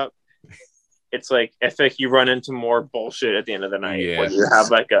fucked up, it's like, I think you run into more bullshit at the end of the night when you have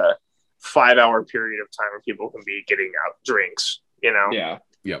like a 5-hour period of time where people can be getting out drinks, Yeah.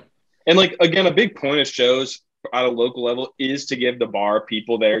 Yep. And like, again, a big point of shows at a local level is to give the bar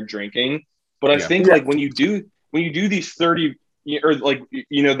people there drinking. But I think like when you do these 30 or like,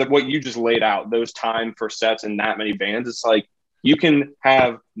 you know, what you just laid out, those time for sets and that many bands, it's like you can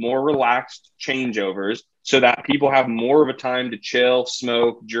have more relaxed changeovers so that people have more of a time to chill,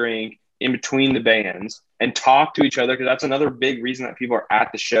 smoke, drink in between the bands and talk to each other. Cause that's another big reason that people are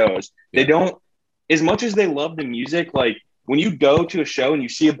at the shows. They don't, as much as they love the music, like when you go to a show and you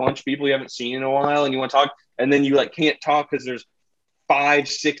see a bunch of people you haven't seen in a while and you want to talk, and then you like can't talk because there's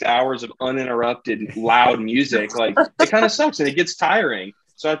 5-6 hours of uninterrupted loud music, like it kind of sucks and it gets tiring.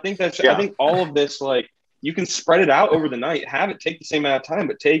 So I think I think all of this, like, you can spread it out over the night, have it take the same amount of time,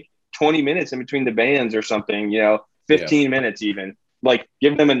 but take 20 minutes in between the bands or something, you know, 15 minutes even, like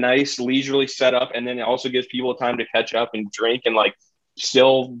give them a nice leisurely setup. And then it also gives people time to catch up and drink and like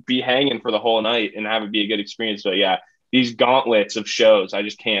still be hanging for the whole night and have it be a good experience. So yeah, these gauntlets of shows, I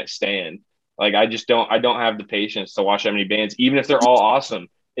just can't stand. Like, I don't have the patience to watch that many bands, even if they're all awesome.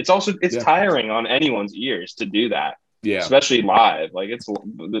 It's tiring on anyone's ears to do that. Yeah. Especially live. Like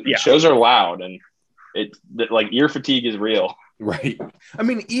shows are loud and like ear fatigue is real. Right. I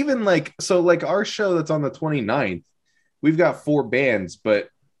mean, even like, so like our show that's on the 29th, we've got 4 bands, but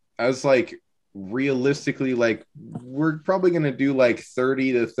I was like, realistically, like we're probably going to do like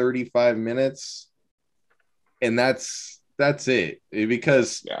 30 to 35 minutes. And that's it,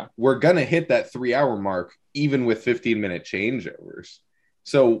 because we're going to hit that 3-hour mark, even with 15-minute changeovers.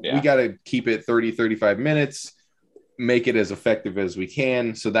 So we got to keep it 30, 35 minutes, make it as effective as we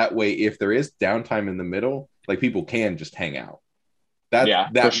can. So that way, if there is downtime in the middle, like people can just hang out.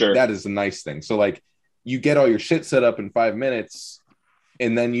 For sure. That is a nice thing. So like you get all your shit set up in 5 minutes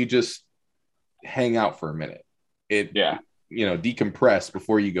and then you just hang out for a minute. Decompress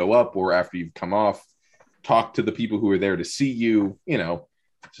before you go up or after you've come off. Talk to the people who are there to see you,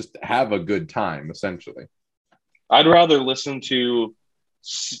 just have a good time, essentially. I'd rather listen to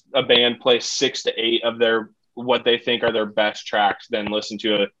a band play 6 to 8 of what they think are their best tracks than listen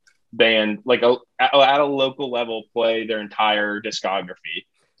to a band like at a local level play their entire discography.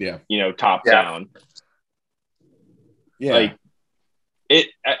 Yeah. Top down. Yeah. Like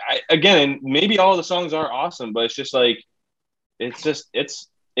again, maybe all the songs are awesome, but it's just like,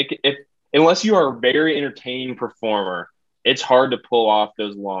 unless you are a very entertaining performer, it's hard to pull off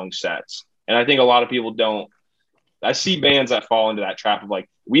those long sets. And I think a lot of people don't. I see bands that fall into that trap of like,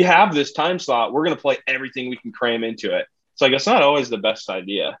 we have this time slot, we're going to play everything we can cram into it. It's like, it's not always the best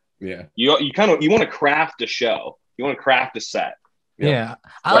idea. Yeah. You want to craft a show. You want to craft a set. Yeah.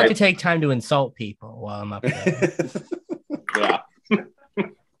 I like to take time to insult people while I'm up there. Yeah.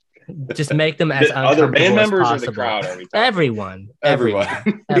 Just make them as uncomfortable other band members as possible. Or the crowd every time.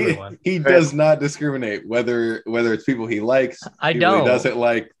 Everyone. He does not discriminate whether it's people he likes. I don't. He doesn't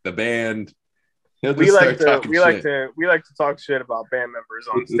like the band. We like to talk shit about band members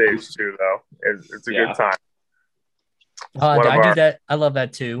on stage too, though. It's a good time. I do that. I love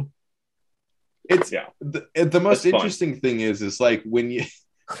that too. It's the most interesting thing is like when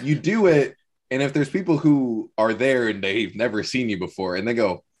you do it, and if there's people who are there and they've never seen you before, and they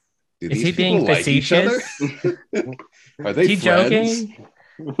go, "Do is he being facetious? Are they joking?"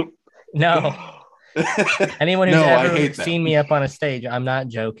 No. Anyone who's ever seen me up on a stage, I'm not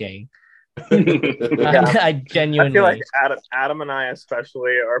joking. I genuinely feel like Adam and I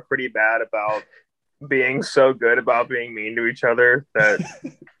especially are pretty bad about being so good about being mean to each other that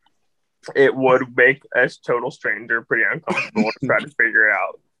it would make a total stranger pretty uncomfortable to try to figure it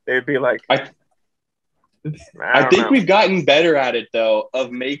out. They'd be like, I think we've gotten better at it though,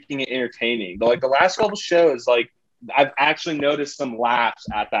 of making it entertaining. Like the last couple shows, like I've actually noticed some laughs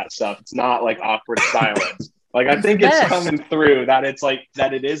at that stuff. It's not like awkward silence. Like I think it's coming through that it's like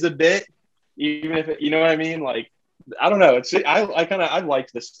that it is a bit, even if you know what I mean. Like I don't know. I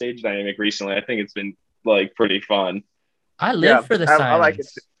liked the stage dynamic recently. I think it's been like pretty fun. I live for the silence. I like it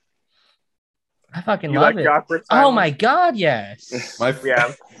too. I fucking love it. Oh my god, yes. It's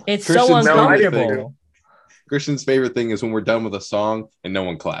Christian's so uncomfortable. Christian's favorite thing is when we're done with a song and no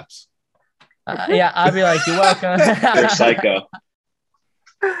one claps. I'd be like, "You're welcome." You're psycho.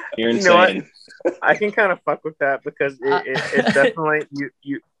 You're insane. I can kind of fuck with that because it's definitely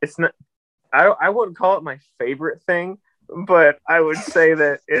you. It's not. I wouldn't call it my favorite thing, but I would say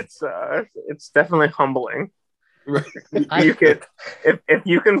that it's definitely humbling. You could if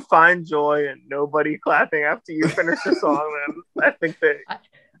you can find joy and nobody clapping after you finish the song, then I think that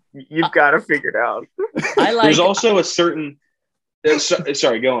you've got it figured out. There's also a certain.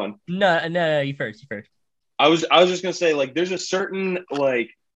 Sorry, go on. No, you first. I was just gonna say, like, there's a certain,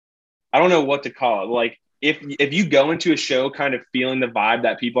 like, I don't know what to call it. Like, if you go into a show kind of feeling the vibe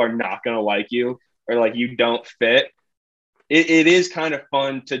that people are not gonna like you or like you don't fit, it is kind of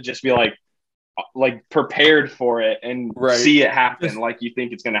fun to just be like, like prepared for it and see it happen like you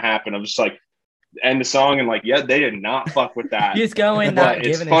think it's going to happen. I'm just like, end the song and like, yeah, they did not fuck with that. Just going, not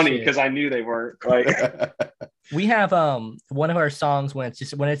giving. It's funny because I knew they weren't. Like, we have one of our songs when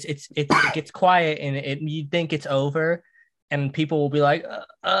it gets quiet and you think it's over, and people will be like,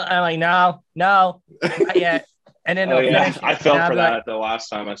 I'm like, no, not yet. And then I felt for that the last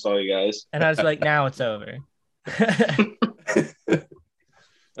time I saw you guys, and I was like, now it's over.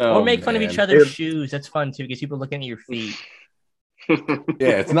 Or make fun of each other's shoes. That's fun too, because people looking at your feet.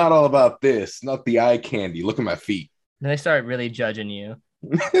 Yeah, it's not all about this, not the eye candy. Look at my feet. Then they start really judging you.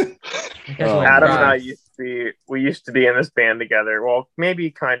 Adam and I used to be in this band together. Well,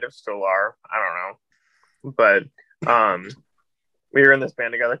 maybe kind of still are. I don't know. But we were in this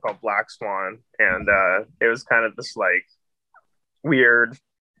band together called Black Swan, and it was kind of this like weird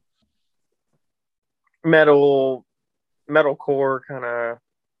metalcore kind of,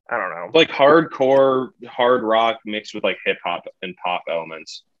 I don't know, like hardcore hard rock mixed with like hip hop and pop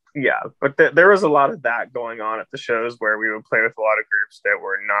elements. Yeah, but there was a lot of that going on at the shows where we would play with a lot of groups that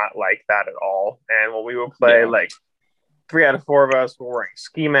were not like that at all. And when we would play, like 3 out of 4 of us were wearing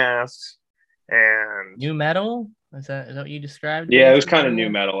ski masks and new metal. Is that what you described? Yeah, it was kind of new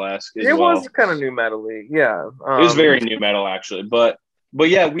metal-esque. It was kind of new metal-y, yeah. It was very new metal actually, but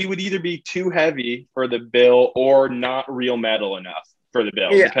yeah, we would either be too heavy for the bill or not real metal enough for the bill,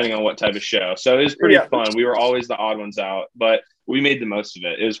 depending on what type of show. So it was pretty fun. We were always the odd ones out, but we made the most of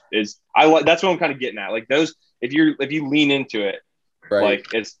it. That's what I'm kind of getting at. Like those, if you lean into it, like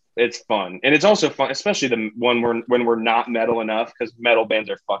it's fun, and it's also fun, especially when we're not metal enough, because metal bands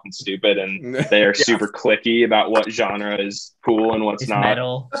are fucking stupid and they are super cliquey about what genre is cool and what's not.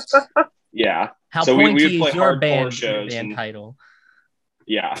 Metal. Yeah. How so pointy we would play is your hardcore shows band title?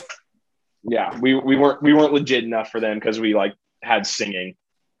 Yeah. We weren't legit enough for them because we like had singing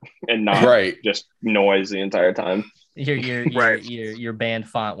and not just noise the entire time. Your band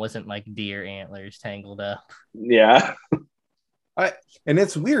font wasn't like deer antlers tangled up. Yeah. And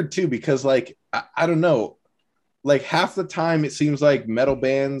it's weird too, because like I don't know, like half the time it seems like metal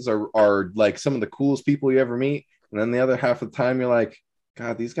bands are like some of the coolest people you ever meet, and then the other half of the time you're like,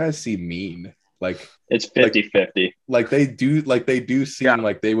 God, these guys seem mean. Like it's 50-50. Like they do seem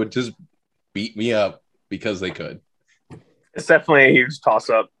like they would just beat me up because they could. It's definitely a huge toss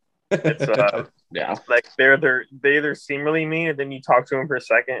up. It's like they either seem really mean, and then you talk to them for a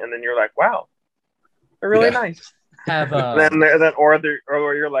second, and then you're like, wow, they're really nice. Then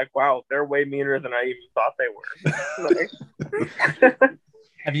you're like, wow, they're way meaner than I even thought they were.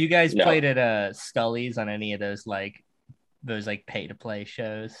 Have you guys played at Scully's on any of those pay to play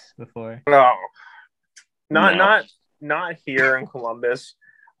shows before? No, not here in Columbus.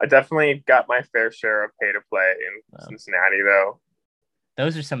 I definitely got my fair share of pay to play in Cincinnati, though.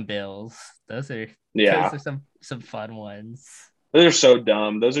 Those are some bills. Those are some fun ones. Those are so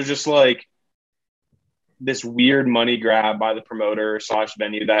dumb. Those are just like this weird money grab by the promoter /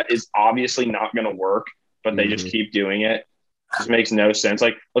 venue that is obviously not going to work, but they just keep doing it. It just makes no sense.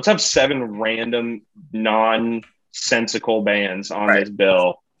 Like, let's have 7 random nonsensical bands on this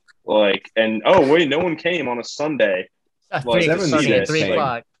bill. Like, and wait, no one came on a Sunday. Like, 3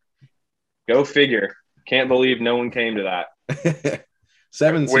 o'clock. Go figure. Can't believe no one came to that.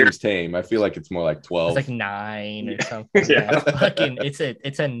 7 seems tame. I feel like it's more like 12. It's like 9 or something.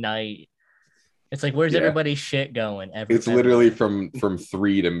 It's a night. It's like, where's everybody's shit going? It's literally from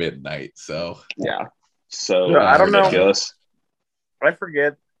 3 to midnight. So so I don't ridiculous. know. I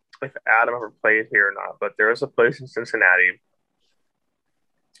forget if Adam ever played here or not, but there was a place in Cincinnati.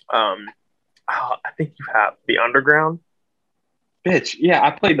 I think you have the Underground. Bitch, yeah,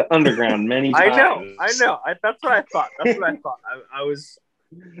 I played the Underground many times. I know. That's what I thought. I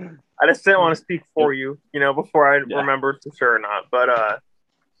just didn't want to speak for you, before I remembered for sure or not. But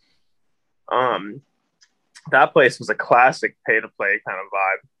that place was a classic pay to play kind of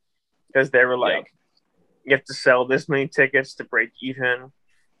vibe, because they were like, you have to sell this many tickets to break even,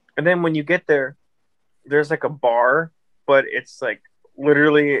 and then when you get there, there's like a bar, but it's like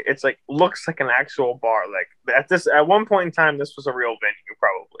literally, it's like looks like an actual bar. Like at one point in time, this was a real venue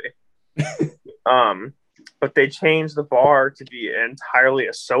probably. But they changed the bar to be entirely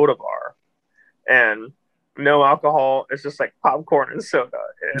a soda bar, and no alcohol. It's just like popcorn and soda.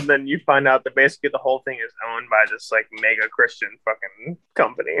 And then you find out that basically the whole thing is owned by this like mega Christian fucking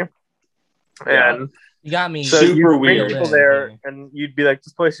company. And you got me. So super you bring weird. people there, and you'd be like,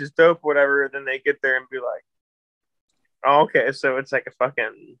 "This place is dope," whatever. Then they get there and be like, "Oh, okay, so it's like a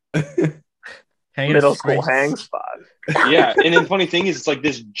fucking middle school hang spot." Yeah, and the funny thing is, it's like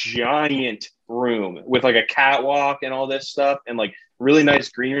this giant room with like a catwalk and all this stuff, and like really nice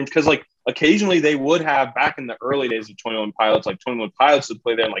green rooms. Because like occasionally they would have, back in the early days of 21 Pilots, like 21 Pilots would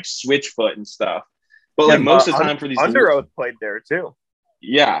play there, like Switchfoot and stuff. But like most of the time for these Under Oath played there too.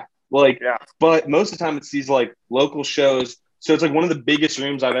 Yeah. But most of the time it's these like local shows. So it's like one of the biggest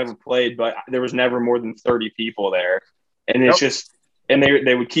rooms I've ever played, but there was never more than 30 people there. And it's just, and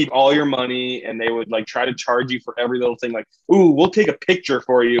they would keep all your money, and they would like try to charge you for every little thing. Like, ooh, we'll take a picture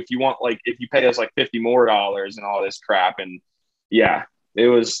for you if you want, like, if you pay us like $50 more and all this crap. And yeah, it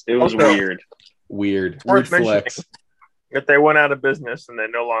was Also, weird. Weird Worth mentioning flex. that they went out of business and they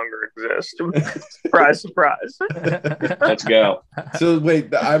no longer exist. Surprise, surprise. Let's go. So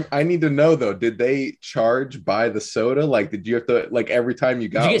wait, I need to know though. Did they charge by the soda? Like, did you have to, like, every time you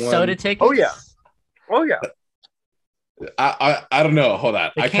got Did you get one? soda tickets? Oh yeah. I don't know. Hold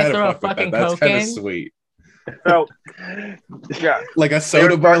on. They I can't kind of throw a fuck with that. fucking That's Coke kind of in? sweet. So yeah, Like a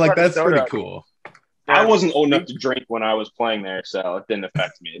soda were bar, charged like by the that's pretty soda. cool. I wasn't old enough to drink when I was playing there, so it didn't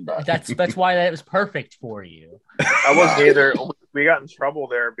affect me. But That's why that was perfect for you. I wasn't either. We got in trouble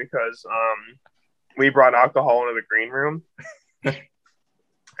there because we brought alcohol into the green room,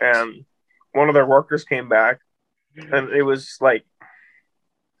 and one of their workers came back, and it was like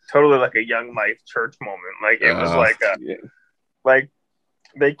totally like a Young Life church moment. Like it was like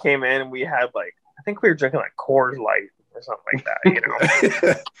they came in and we had like, I think we were drinking like Coors Light or something like that. You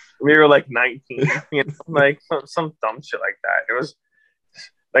know, we were like 19, you know, like some dumb shit like that. It was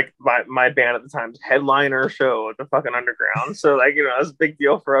like my band at the time's headliner show at the fucking Underground. So like, you know, it was a big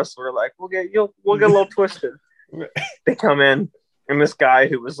deal for us. We're like, we'll get a little twisted. They come in, and this guy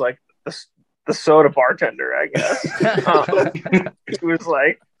who was like the soda bartender, I guess. He was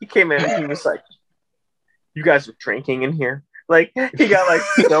like, he came in and he was like, "You guys are drinking in here." Like he got like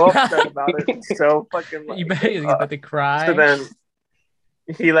so upset about it, so fucking. Like, You bet he's about to cry. So then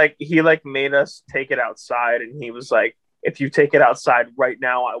he made us take it outside, and he was like, "If you take it outside right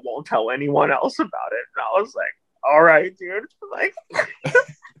now, I won't tell anyone else about it." And I was like, "All right, dude." Like,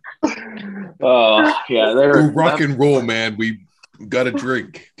 oh yeah, We're rock and roll, man. We gotta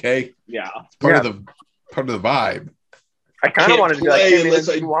drink, okay? Yeah, It's part of the vibe. I kind of wanted to be like, "Hey, man, unless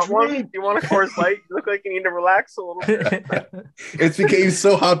do I you want one? drink." Do you want a Coors Light? You look like you need to relax a little bit." It's became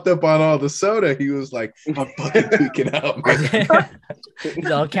so hopped up on all the soda. He was like, "I'm fucking tweaking out, man." It's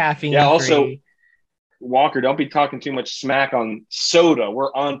all caffeine. Yeah, also- free. Walker, don't be talking too much smack on soda.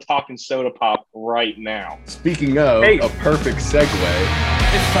 We're on Talking Soda Pop right now. Speaking of, Hey. a perfect segue.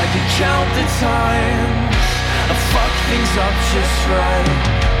 If I could count the times I fuck things up just right,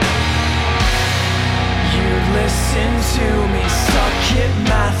 you'd listen to me suck it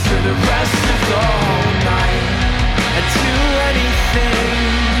math for the rest of the whole night. I'd do anything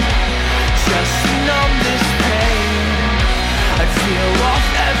just to numb this pain. I'd feel off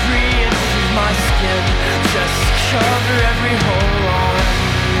every inch of my skin just to cover every hole on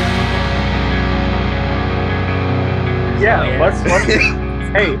you. Yeah, Oh, yeah. let's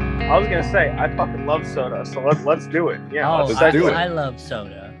hey, I was gonna say I fucking love soda, so let's do it. Yeah, Oh, let's let's do segue. it. I love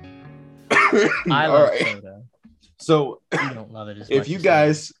soda. I All love right. soda. So, You don't love it as much. if you as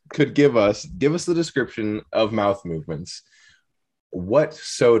guys could give us the description of mouth movements, what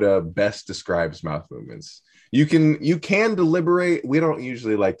soda best describes mouth movements? You can deliberate. We don't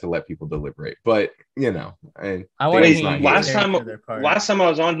usually like to let people deliberate, but you know, and I want Wait, to not last here. time I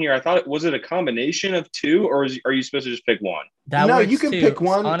was on here, I thought was it a combination of two, or are you supposed to just pick one? that no, works you can too. pick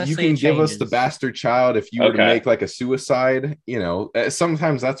one. Honestly, You can it give us the changes. bastard child if you were to Okay. make like a suicide. You know,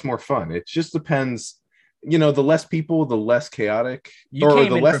 sometimes that's more fun. It just depends. You know, the less people, the less chaotic. You or came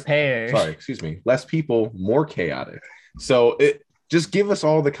the in less. prepared. Sorry, excuse me. Less people, more chaotic. So just give us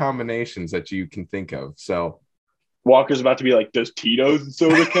all the combinations that you can think of. So Walker's about to be like, does Tito's and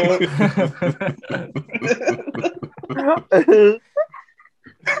soda count?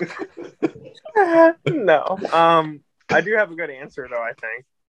 No, I do have a good answer though. I think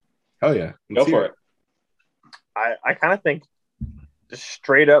hell yeah, Go for it. I kind of think just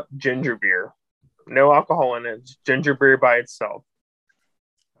straight up ginger beer, no alcohol in it, just ginger beer by itself.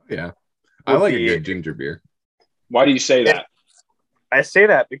 Yeah, I Would like a be- good ginger beer. Why do you say that? I say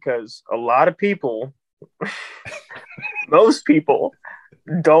that because a lot of people, most people,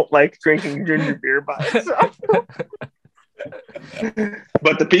 don't like drinking ginger beer by itself.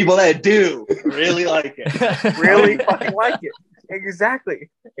 But the people that do really like it. Really fucking like it. Exactly.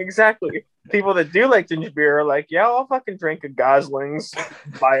 People that do like ginger beer are like, yeah, I'll fucking drink a Gosling's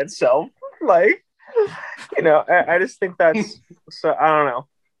by itself. Like, you know, I just think that's so. I don't know.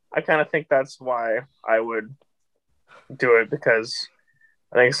 I kind of think that's why I would do it, because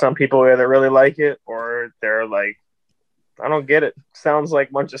I think some people either really like it or they're like, I don't get it. Sounds like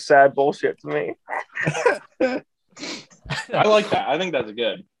a bunch of sad bullshit to me. I like that. I think that's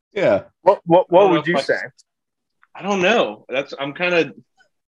good. Yeah. What I don't know would you if say? I don't know. I'm kind of.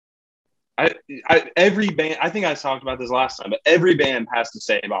 Every band. I think I talked about this last time, but every band has to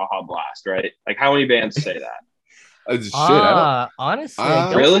say Baja Blast, right? Like, how many bands say that? Shit, I honestly,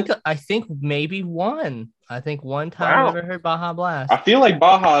 Really? I think maybe one. I think one time Wow. I've ever heard Baja Blast. I feel like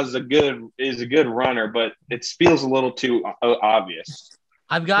Baja is a good runner, but it feels a little too obvious.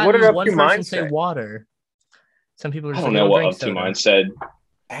 I've What gotten did Up one to person Mine say say? water. Some people are I just don't like, know don't what drink Up to soda. Mine said.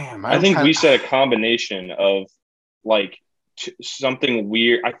 damn. I think don't we said a combination of like something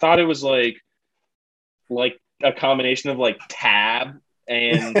weird. I thought it was like a combination of like Tab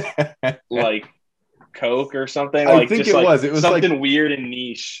and like Coke or something. I Like think just it like was. It was something like weird and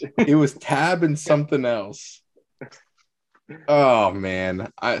niche. it was Tab and something else. Oh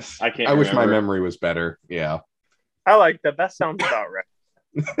man, I can't wish my remember. memory was better. Yeah. I like that. That sounds about right.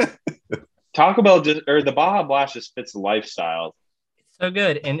 Taco Bell the Baja Blast just fits the lifestyle. So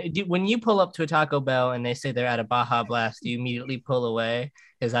good. And when you pull up to a Taco Bell and they say they're at a Baja Blast, do you immediately pull away?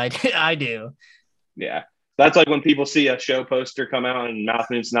 Because I do. Yeah. That's like when people see a show poster come out and Mouth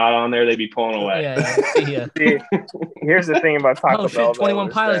Moon's not on there, they'd be pulling away. Yeah. Yeah. See, here's the thing about Taco Oh Bell. shit! 21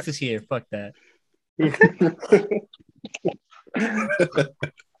 though, Pilots is here. Fuck that.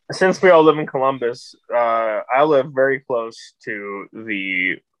 Since we all live in Columbus, I live very close to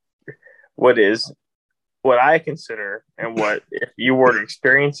what I consider, and what if you were to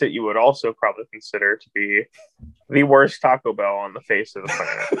experience it, you would also probably consider to be the worst Taco Bell on the face of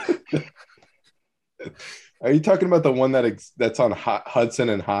the planet. Are you talking about the one that's on Hudson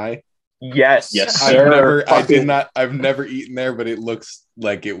and High? Yes, sir. I've never eaten there, but it looks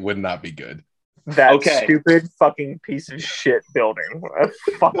like it would not be good. That stupid fucking piece of shit building.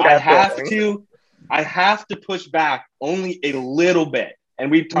 Fuck that I have to push back only a little bit. And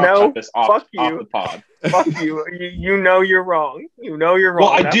we've talked about this off the pod. Fuck you. You know you're wrong. You know you're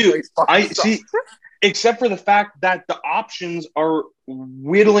wrong. Well, I do. I see, except for the fact that the options are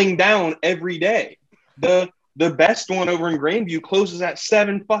whittling down every day. The best one over in Grandview closes at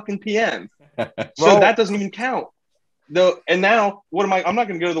 7 fucking p.m. So that doesn't even count. And now what am I? I'm not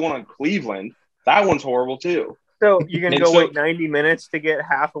going to go to the one on Cleveland. That one's horrible too. So you're going to wait 90 minutes to get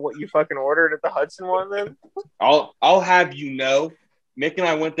half of what you fucking ordered at the Hudson one then? I'll have you know, Mick and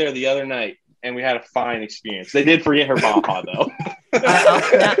I went there the other night and we had a fine experience. They did forget her Baja though.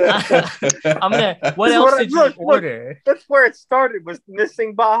 What else did you order? That's where it started, was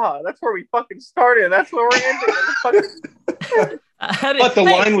missing Baja. That's where we fucking started. That's where we're ending. But the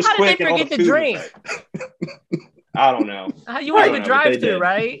line was quick and all the food. Drink? I don't know. You went to the drive-thru,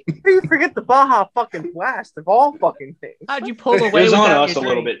 right? How do you forget the Baja fucking Blast of all fucking things? How'd you pull away? It was on us a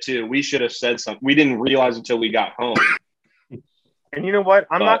little bit too. We should have said something. We didn't realize until we got home. And you know what?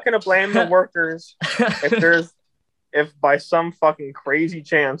 I'm not going to blame the workers if by some fucking crazy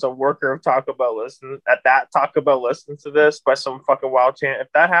chance a worker of Taco Bell listens to this by some fucking wild chance.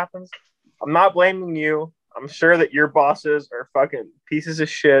 If that happens, I'm not blaming you. I'm sure that your bosses are fucking pieces of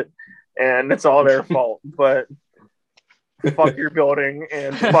shit and it's all their fault. But fuck your building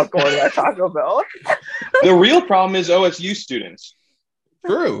and fuck going to that Taco Bell. The real problem is OSU students.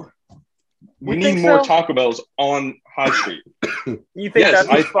 True. We need more Taco Bells on High Street. You think that's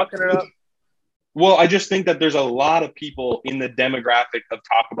what's fucking it up? Well, I just think that there's a lot of people in the demographic of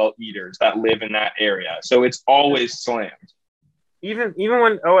Taco Bell eaters that live in that area. So it's always slammed. Even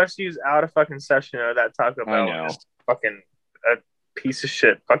when OSU's out of fucking session, that Taco Bell is fucking a piece of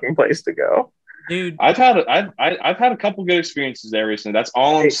shit fucking place to go. Dude, I've had a couple good experiences there recently. That's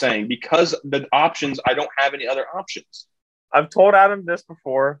all I'm saying. Because the options, I don't have any other options. I've told Adam this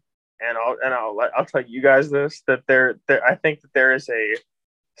before, and I'll tell you guys this, that there I think that there is a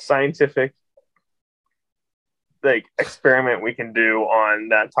scientific experiment we can do on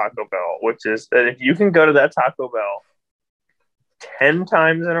that Taco Bell, which is that if you can go to that Taco Bell 10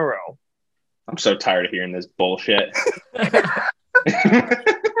 times in a row. I'm so tired of hearing this bullshit.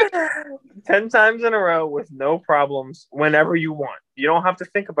 10 times in a row with no problems whenever you want. You don't have to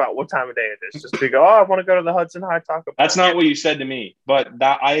think about what time of day it is. Just to go, I want to go to the Hudson High Taco Bell. That's not what you said to me, but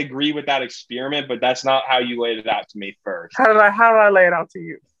I agree with that experiment, but that's not how you laid it out to me first. How did I lay it out to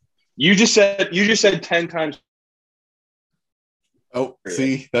you? You just said 10 times. Oh,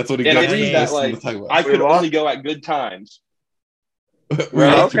 see, that's what he and got. I read that I could only go at good times.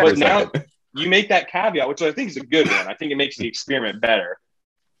 Right? But now you make that caveat, which I think is a good one. I think it makes the experiment better.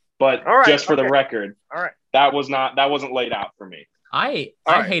 But just for the record, that wasn't laid out for me. I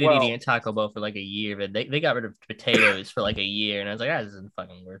hated eating at Taco Bell for like a year, but they got rid of potatoes for like a year, and I was like, this isn't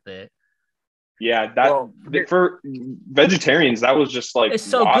fucking worth it. Yeah, for vegetarians, that was just like, it's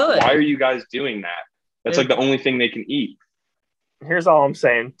so good. Why are you guys doing that? That's like the only thing they can eat. here's all I'm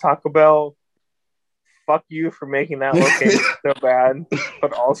saying. Taco Bell, fuck you for making that location so bad.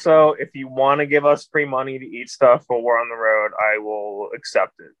 But also, if you want to give us free money to eat stuff while we're on the road, I will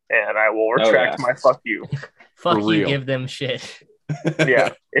accept it. And I will retract my fuck you. Fuck For you, real. give them shit.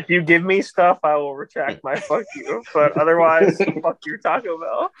 Yeah. If you give me stuff, I will retract my fuck you. But otherwise, fuck your Taco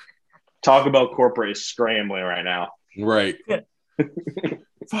Bell. Taco Bell corporate is scrambling right now. Right.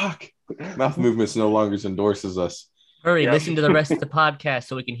 Fuck. Mouth Movements no longer endorses us. Hurry, Yeah. listen to the rest of the podcast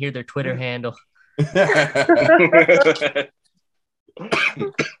so we can hear their Twitter handle.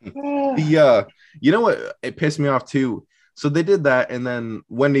 You know what? It pissed me off too. So they did that, and then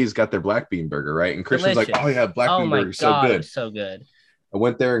Wendy's got their black bean burger, right? And Christian's like, Delicious. "Oh yeah, black Oh bean my burger's god, so good." it's so good. I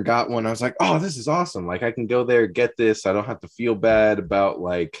went there and got one. I was like, "Oh, this is awesome! Like, I can go there, get this. I don't have to feel bad about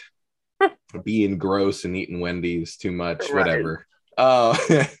like being gross and eating Wendy's too much, Right. whatever."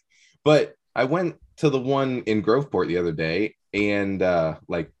 But I went to the one in Groveport the other day, and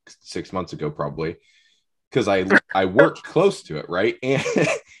like 6 months ago, probably, because I worked close to it, right?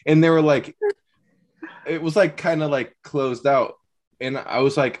 And they were like, it was like kind of like closed out. And I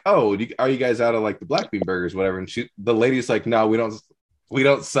was like, "Oh, are you guys out of like the black bean burgers, whatever?" And the lady's like, "No, we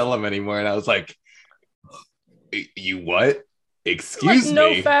don't sell them anymore." And I was like, "You what? Excuse Like, no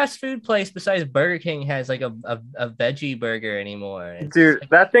me?" fast food place besides Burger King has like a veggie burger anymore. It's Dude,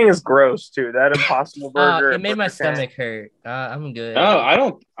 that thing is gross, too. That Impossible Burger. it made my Burger King. stomach hurt. I'm good. No, I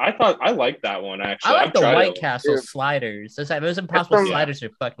don't. I thought I liked that one actually. I like I've the tried White it. Castle Dude. sliders. Those Impossible some- sliders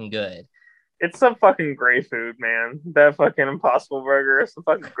are fucking good. It's some fucking gray food, man. That fucking Impossible Burger is some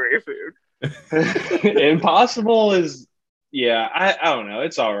fucking gray food. Impossible is, yeah. I don't know.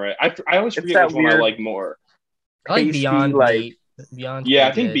 It's all right. I always It's forget that which one I weird- like more. I like Tasty, Beyond like- Meat. Beyond. Yeah,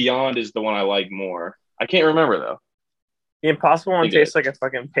 I think Beyond is the one I like more. I can't remember though. The Impossible one Pretty tastes good. like a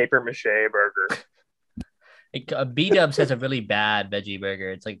fucking paper mache burger. B-Dubs has a really bad veggie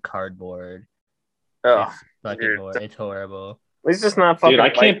burger. It's like cardboard. Oh, It's fucking dude. it's horrible. at least it's not fucking Dude, I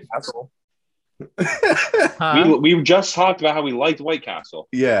White can't- Castle. Huh? We just talked about how we liked White Castle.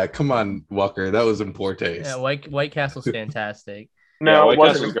 Yeah, come on, Walker. That was in poor taste. Yeah, White Castle's fantastic. No, White it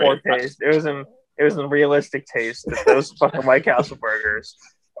wasn't in Castle's poor great. taste. It was in realistic taste. That those fucking White Castle burgers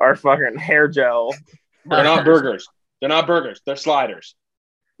are fucking hair gel. They're not burgers. They're not burgers. They're sliders.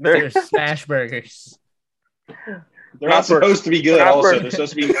 They're They're smash burgers. They're Not not supposed to be good. They're not Also, burgers. they're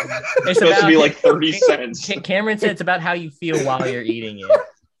supposed to be It's supposed to be about- like 30 cents. Cameron said it's about how you feel while you're eating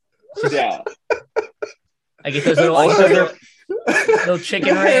it. Yeah. I get those little, Also, like, little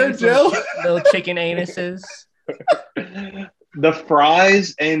chicken Hair rings, gel. little chicken anuses. The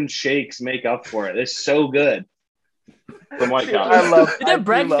fries and shakes make up for it. It's so good. From White Dude, Castle. I love Their do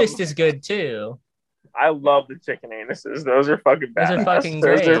breakfast love- is good too. I love the chicken anuses. Those are fucking Those bad. are fucking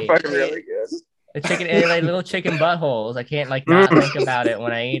Those are great. fucking really good. The chicken and like little chicken buttholes. I can't like not think about it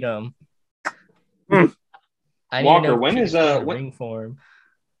when I eat them. Mm. I Walker, know when is, chicken in when- ring form?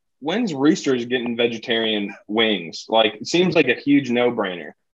 When's Roosters getting vegetarian wings? Like, it seems like a huge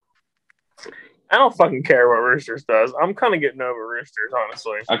no-brainer. I don't fucking care what Roosters does. I'm kind of getting over Roosters,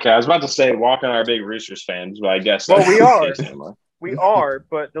 honestly. Okay, I was about to say Walker and I are big Roosters fans, but I guess Well, that's we not the are. case anymore. We are,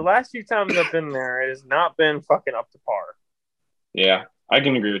 but the last few times I've been there, it has not been fucking up to par. Yeah, I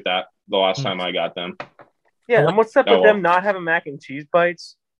can agree with that. The last time I got them. Yeah, and what's up Oh, with well. them not having mac and cheese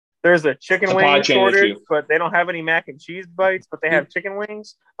bites? There's a chicken Supply wing chain shortage, issue. but they don't have any mac and cheese bites, but they have chicken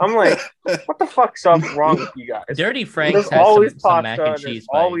wings. I'm like, what the fuck's up wrong with you guys? Dirty Frank's There's has always some pasta, mac and and cheese there's bites.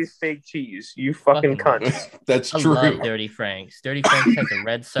 always fake cheese. You fucking Fucking cunts. That's I true. love Dirty Frank's. Dirty Frank's has a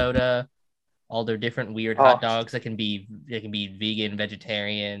red soda, all their different weird hot Oh. dogs that can be vegan,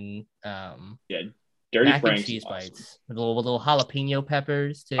 vegetarian, Dirty mac Frank's and cheese is awesome. bites, with little jalapeno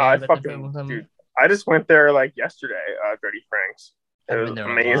peppers too. I that they put fucking with them. dude. I just went there like yesterday. Dirty Frank's. It I've was been there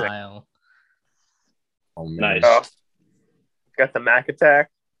a amazing. while. Oh, man. Nice. Oh, got the Mac attack.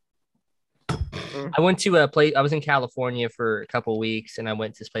 I went to a place. I was in California for a couple weeks, and I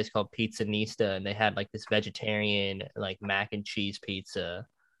went to this place called Pizza Nista, and they had like this vegetarian like mac and cheese pizza,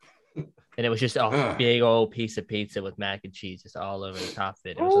 and it was just a Ugh. big old piece of pizza with mac and cheese just all over the top of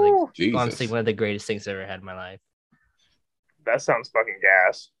it. It was like Ooh, Jesus. honestly one of the greatest things I've ever had in my life. that sounds fucking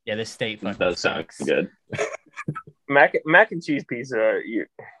gas. Yeah, this state That fucking does sound sucks. good. Mac and cheese pizza.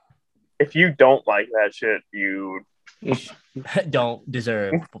 If you don't like that shit, you Don't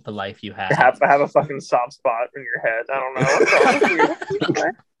deserve the life you have. have a fucking soft spot in your head. I don't know.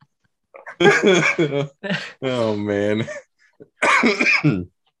 What's wrong with you? Oh man.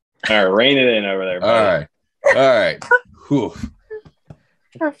 All right, rein it in over there, All buddy. right. All right. Whew.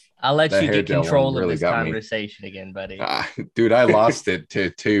 I'll let That you hair get gel control one of really this got me. conversation again, buddy. Ah, dude, I lost it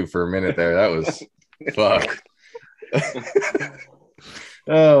too for a minute there. That was fuck.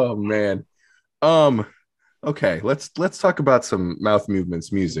 Oh man. Um. Okay. Let's talk about some mouth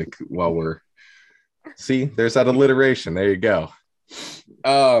movements music while we're. See, there's that alliteration. There you go.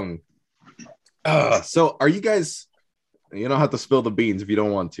 Um. So are you guys? You don't have to spill the beans if you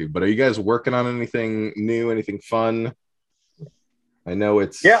don't want to, but are you guys working on anything new, anything fun? I know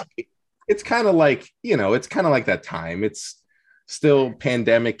it's kind of like, it's kind of like that time. It's still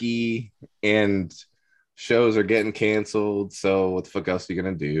pandemic-y and shows are getting canceled. So what the fuck else are you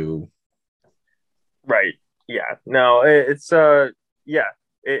gonna do? Right. Yeah. No, it's yeah,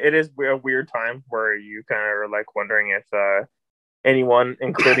 it is a weird time where you kind of are like wondering if anyone,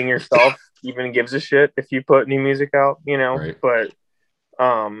 including yourself, even gives a shit if you put new music out, Right. But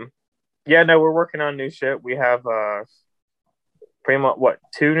yeah, no, we're working on new shit. We have pretty much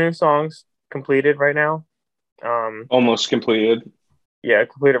two new songs completed right now. Almost completed. Yeah,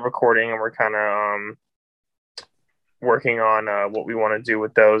 completed recording, and we're kind of working on what we want to do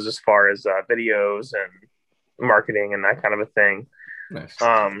with those as far as videos and marketing and that kind of a thing. Nice.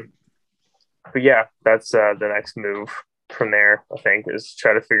 But yeah, that's the next move from there, I think, is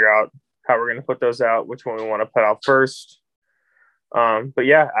try to figure out how we're going to put those out, which one we want to put out first. But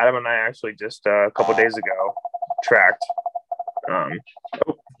yeah, Adam and I actually just a couple days ago tracked. Oh,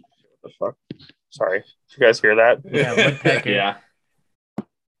 what the fuck? Sorry. Did you guys hear that? Yeah, woodpecker. Yeah.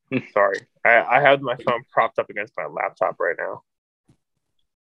 Sorry. I have my phone propped up against my laptop right now.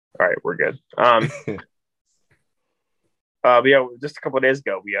 All right, we're good. But yeah, just a couple of days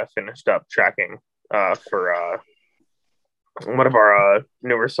ago, we finished up tracking for one of our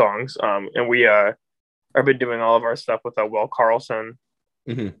newer songs. And we have been doing all of our stuff with Will Carlson.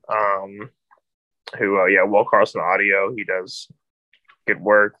 Mm-hmm. Who Will Carlson Audio. He does good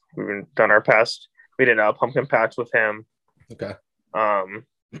work. We've done our past. We did a pumpkin patch with him. Okay.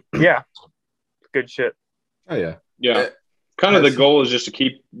 Yeah, good shit. Oh yeah. Yeah. Kind of the goal is just to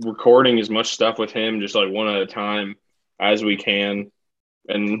keep recording as much stuff with him, just like one at a time as we can.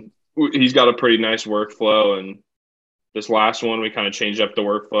 And he's got a pretty nice workflow. And this last one, we kind of changed up the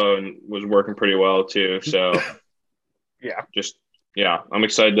workflow and was working pretty well too. So yeah, I'm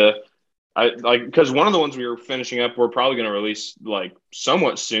excited because one of the ones we were finishing up, we're probably going to release like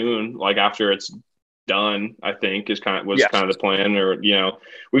somewhat soon, like after it's done, I think was kind of the plan. Or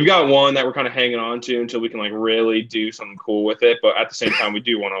we've got one that we're kind of hanging on to until we can like really do something cool with it, but at the same time we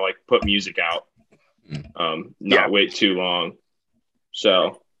do want to like put music out, not wait too long.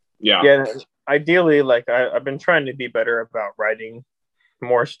 So yeah, ideally, like I've been trying to be better about writing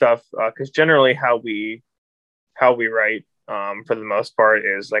more stuff, because generally how we write, for the most part,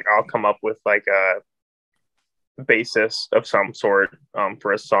 is like I'll come up with like a basis of some sort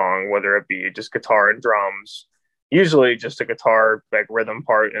for a song, whether it be just guitar and drums, usually just a guitar like rhythm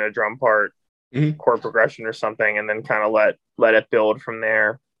part and a drum part, chord progression or something, and then kind of let it build from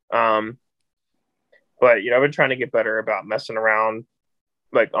there. But I've been trying to get better about messing around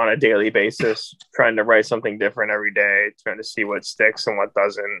like on a daily basis, trying to write something different every day, trying to see what sticks and what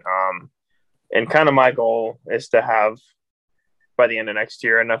doesn't. And kind of my goal is to have by the end of next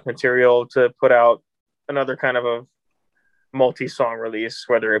year enough material to put out another kind of a multi-song release,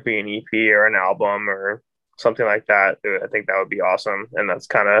 whether it be an EP or an album or something like that. I think that would be awesome, and that's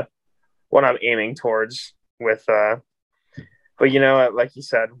kind of what I'm aiming towards with but like you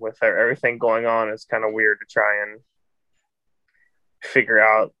said, with everything going on, it's kind of weird to try and figure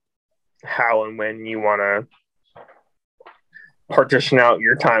out how and when you want to partition out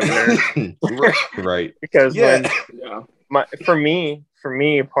your time there. Right. Because for me,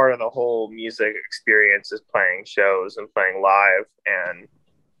 part of the whole music experience is playing shows and playing live, and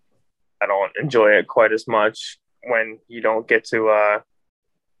I don't enjoy it quite as much when you don't get to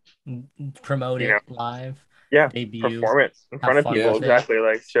promote it live. Yeah, debut, perform it in front of people. Exactly,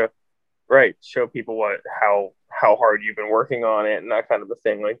 like show people how hard you've been working on it and that kind of a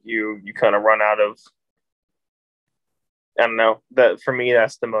thing. Like you kind of run out of, I don't know, that for me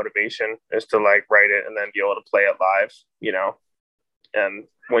that's the motivation, is to like write it and then be able to play it live, and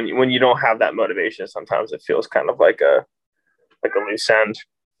when you don't have that motivation, sometimes it feels kind of like a loose end.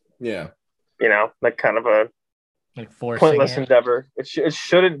 Yeah. Like kind of a like pointless endeavor. It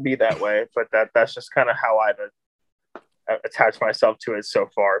shouldn't be that way, but that's just kind of how I've attached myself to it so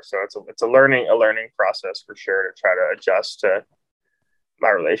far. So it's a learning process for sure, to try to adjust to my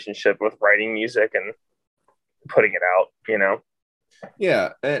relationship with writing music and putting it out.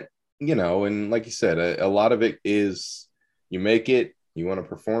 Yeah, and and like you said, a lot of it is you make it, you want to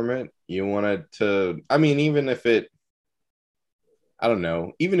perform it, you want it to. I mean, even if you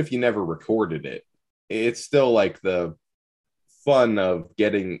never recorded it, it's still like the fun of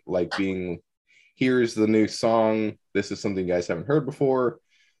getting, like, being here's the new song. This is something you guys haven't heard before.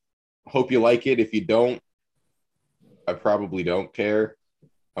 Hope you like it. If you don't, I probably don't care.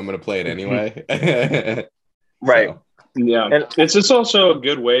 I'm going to play it anyway. Right. So, Yeah. And- It's just also a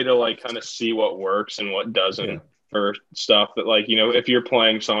good way to like kind of see what works and what doesn't Yeah. for stuff that like, you know, if you're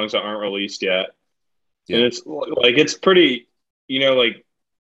playing songs that aren't released yet. Yeah. And it's like, it's pretty, you know, like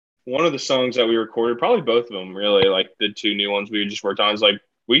one of the songs that we recorded, probably both of them really, like the two new ones we just worked on, is like,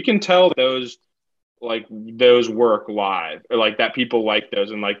 we can tell those work live, or like that people like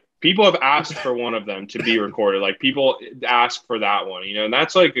those, and like people have asked for one of them to be recorded. Like people ask for that one, you know, and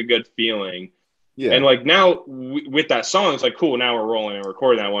that's like a good feeling. yeah. And like now with that song, it's like, cool, now we're rolling and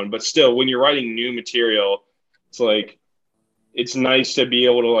recording that one. But still, when you're writing new material, it's like, it's nice to be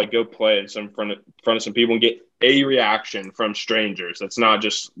able to like go play it in front of some people and get a reaction from strangers. That's not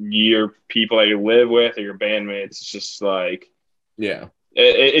just your people that you live with or your bandmates. It's just like, yeah.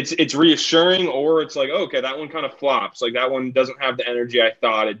 it's reassuring, or it's like, okay, that one kind of flops. Like that one doesn't have the energy I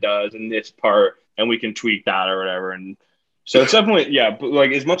thought it does in this part, and we can tweak that or whatever. And so it's definitely, yeah, but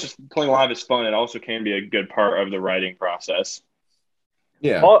like as much as playing live is fun, it also can be a good part of the writing process.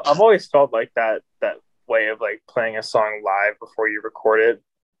 Yeah. I've always felt like that way of like playing a song live before you record it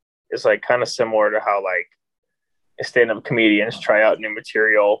is like kind of similar to how like stand-up comedians try out new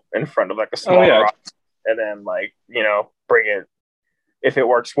material in front of like a small audience, and then like, you know, bring it, if it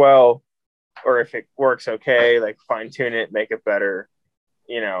works well or if it works okay, like fine tune it, make it better,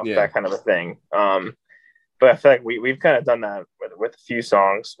 you know, that kind of a thing. But I feel like we've kind of done that with a few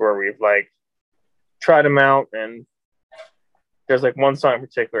songs where we've like tried them out, and there's like one song in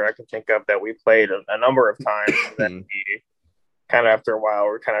particular I can think of that we played a number of times, and then we kind of after a while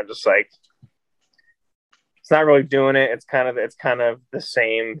we're kind of just like, it's not really doing it. It's kind of the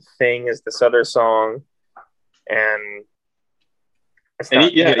same thing as this other song, and it's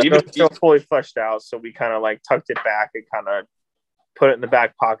not even still fully fleshed out. So we kind of like tucked it back and kind of put it in the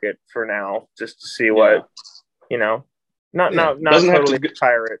back pocket for now, just to see what, you know, not totally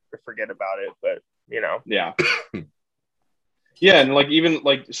retire it or forget about it, but you know. Yeah. Yeah, and like even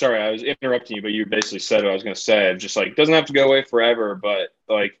like, sorry, I was interrupting you, but you basically said what I was going to say. Just like, doesn't have to go away forever, but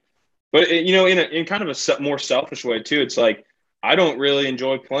you know, in kind of a more selfish way too. It's like, I don't really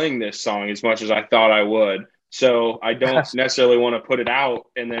enjoy playing this song as much as I thought I would, so I don't necessarily want to put it out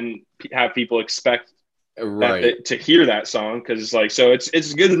and then have people expect to hear that song, because it's like, so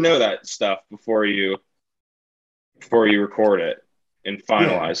it's good to know that stuff before you record it and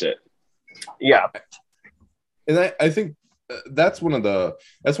finalize it. Yeah, and I think that's one of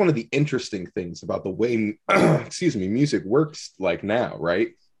the interesting things about the way music works like now,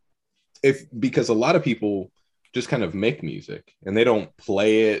 right? Because a lot of people just kind of make music and they don't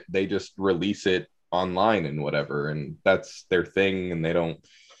play it, they just release it online and whatever, and that's their thing, and they don't,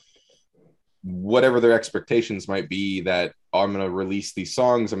 whatever their expectations might be, that I'm going to release these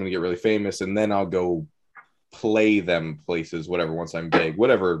songs, I'm going to get really famous, and then I'll go play them places, whatever, once I'm big,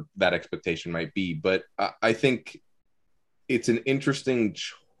 whatever that expectation might be. But I think it's an interesting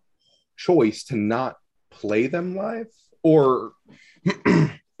choice to not play them live, or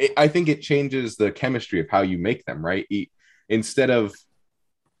I think it changes the chemistry of how you make them, right? Instead of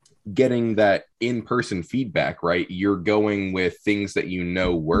getting that in-person feedback, right, you're going with things that you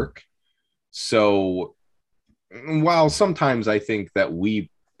know work. So while sometimes I think that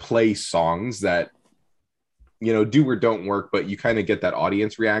we play songs that, you know, do or don't work, but you kind of get that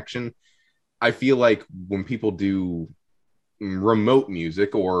audience reaction, I feel like when people do remote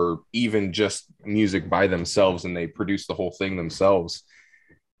music or even just music by themselves and they produce the whole thing themselves,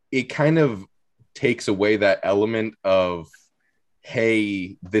 it kind of takes away that element of,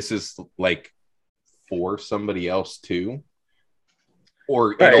 hey, this is like for somebody else too,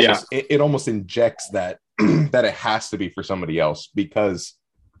 or it almost injects that that it has to be for somebody else, because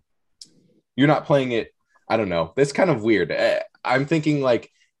you're not playing it. I don't know, that's kind of weird. I'm thinking like,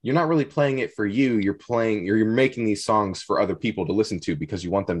 you're not really playing it for you, you're making these songs for other people to listen to because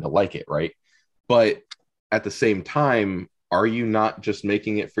you want them to like it, right? But at the same time, are you not just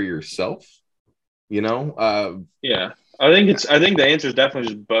making it for yourself? You know? Yeah, I think the answer is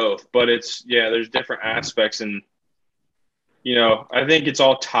definitely just both, but there's different aspects, and you know, I think it's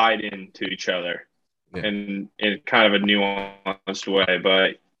all tied into each other, and in kind of a nuanced way.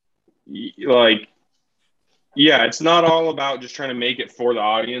 But like, yeah, it's not all about just trying to make it for the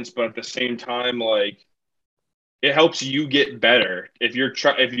audience, but at the same time, like, it helps you get better. If you're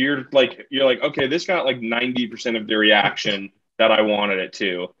like, okay, this got like 90% of the reaction that I wanted it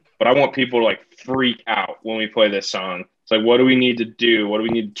to, but I want people to like freak out when we play this song. It's like, what do we need to do? What do we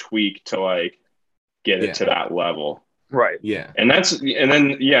need to tweak to like get it to that level? Right. Yeah. And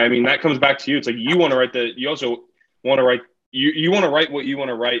then I mean, that comes back to you. It's like you want to write you also want to write you want to write what you want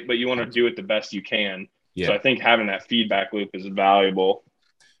to write, but you want to do it the best you can. Yeah. So I think having that feedback loop is valuable.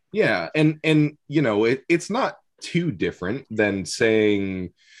 Yeah, and you know, it's not too different than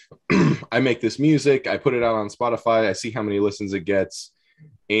saying I make this music, I put it out on Spotify, I see how many listens it gets,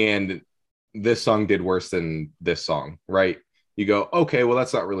 and this song did worse than this song, right? You go, okay, well,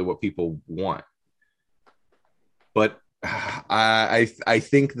 that's not really what people want. But I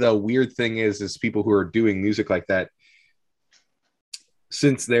think the weird thing is people who are doing music like that,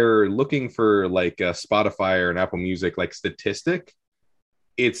 since they're looking for like a Spotify or an Apple Music like statistic,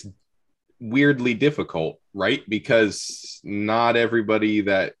 it's weirdly difficult, right? Because not everybody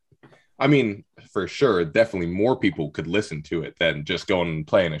I mean, for sure, definitely more people could listen to it than just going and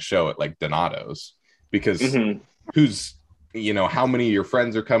playing a show at like Donato's, because who's, you know, how many of your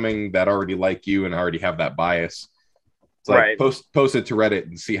friends are coming that already like you and already have that bias? It's like post it to Reddit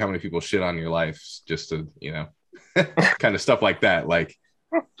and see how many people shit on your life, just to, you know, kind of stuff like that. Like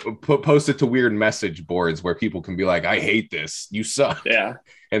post it to weird message boards where people can be like, I hate this, you suck. Yeah.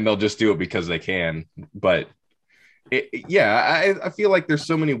 And they'll just do it because they can. But I feel like there's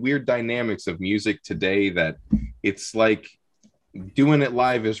so many weird dynamics of music today that it's like doing it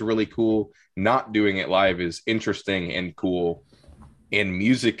live is really cool. Not doing it live is interesting and cool. And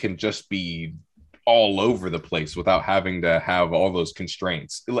music can just be all over the place without having to have all those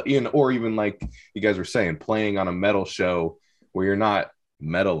constraints. You know, or even like you guys were saying, playing on a metal show where you're not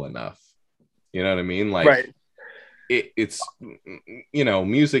metal enough. You know what I mean? Like, right. It's, you know,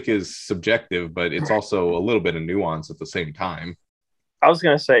 music is subjective, but it's also a little bit of nuance at the same time. I was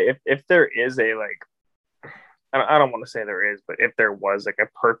gonna say, if there is a like, I don't want to say there is, but if there was like a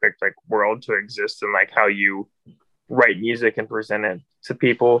perfect like world to exist and like how you write music and present it to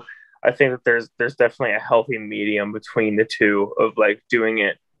people, I think that there's definitely a healthy medium between the two of like doing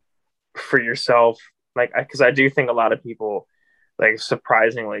it for yourself, like, because I do think a lot of people like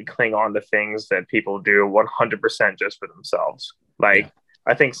surprisingly cling on to things that people do 100% just for themselves. Like,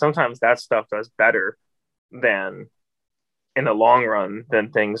 I think sometimes that stuff does better than in the long run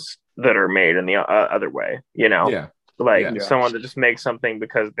than things that are made in the other way, you know? Someone that just makes something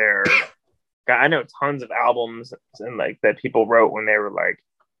because they're, I know tons of albums and like that people wrote when they were like,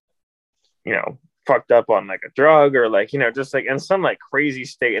 you know, fucked up on like a drug or like, you know, just like in some like crazy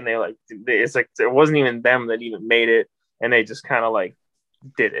state, and it's like it wasn't even them that even made it, and they just kind of like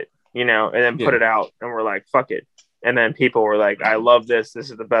did it, you know, and then put it out, and we're like, fuck it. And then people were like, I love this. This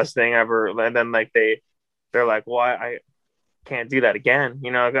is the best thing ever. And then like they're like, well, I can't do that again,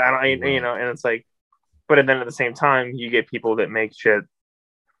 you know. You know, and it's like, but then at the same time, you get people that make shit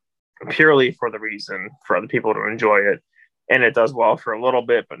purely for the reason for other people to enjoy it, and it does well for a little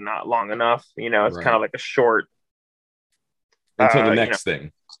bit, but not long enough. You know, it's kind of like a short until the next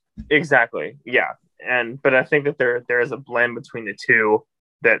thing. Exactly. Yeah. But I think that there is a blend between the two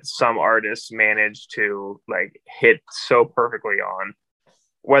that some artists manage to like hit so perfectly on,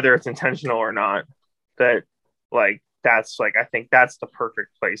 whether it's intentional or not, that like that's like, I think that's the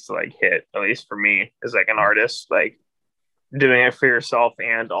perfect place to like hit, at least for me, as like an artist, like doing it for yourself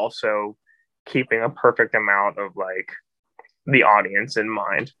and also keeping a perfect amount of like the audience in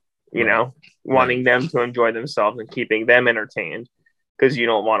mind, you know, wanting them to enjoy themselves and keeping them entertained, because you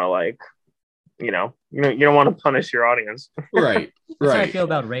don't want to like, you don't want to punish your audience. That's how I feel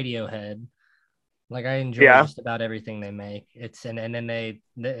about Radiohead. Like, I enjoy just about everything they make. It's and then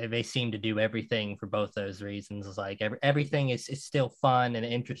they seem to do everything for both those reasons. It's like everything is still fun and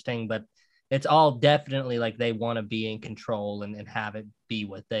interesting, but it's all definitely like they want to be in control and have it be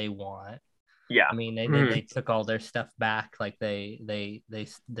what they want. Yeah. I mean, they took all their stuff back. Like they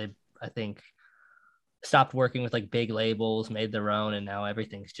I think stopped working with like big labels, made their own, and now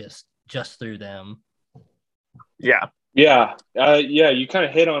everything's just through them. Yeah. Yeah. You kind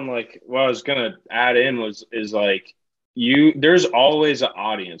of hit on like what I was gonna add in is like there's always an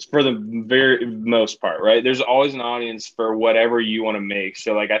audience for the very most part, right? There's always an audience for whatever you want to make.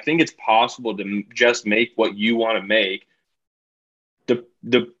 So like I think it's possible to just make what you want to make.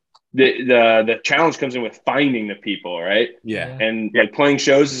 The challenge comes in with finding the people, right? Yeah. And like playing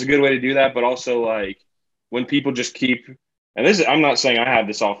shows is a good way to do that, but also like when people just keep, and this is, I'm not saying I have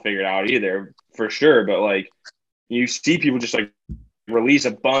this all figured out either for sure, but like you see people just like release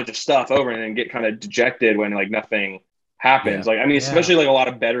a bunch of stuff over and then get kind of dejected when like nothing happens. Like, I mean, especially like a lot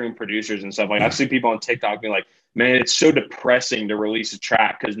of veteran producers and stuff. Like I've seen people on TikTok being like, man, it's so depressing to release a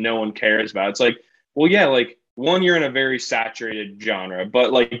track because no one cares about it. It's like, well, yeah, like one, you're in a very saturated genre,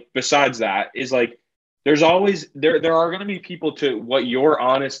 but like besides that is like there's always there are going to be people to what your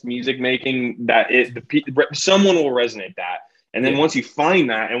honest music making that someone will resonate that. And then once you find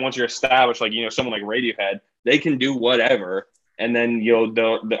that, and once you're established, like, you know, someone like Radiohead, they can do whatever. And then, you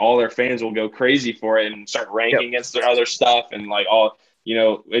know, all their fans will go crazy for it and start ranking against their other stuff and like all, you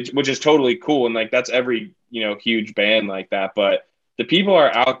know, which is totally cool. And like, that's every, you know, huge band like that. But the people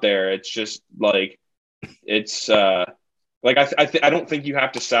are out there. It's just like, it's like, I don't think you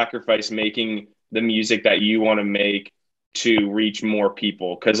have to sacrifice making the music that you want to make to reach more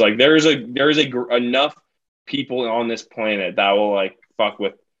people. Cause like, there is enough people on this planet that will like fuck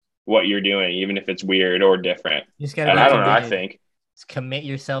with what you're doing, even if it's weird or different. You just gotta I don't know. I think just commit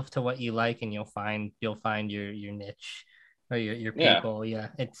yourself to what you like, and you'll find your niche or your people. Yeah,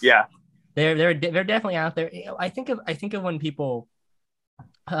 they're definitely out there. I think of when people,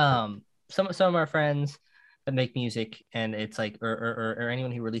 some of our friends that make music, and it's like, or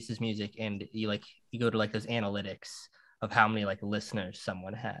anyone who releases music, and you go to like those analytics of how many like listeners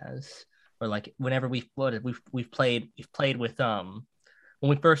someone has, or like whenever we've played with when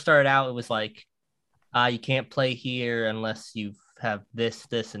we first started out, it was like you can't play here unless you have this,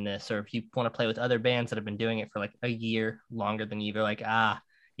 and this, or if you want to play with other bands that have been doing it for like a year longer than you, they're like,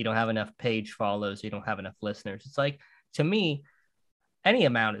 you don't have enough page follows, you don't have enough listeners. It's like, to me, any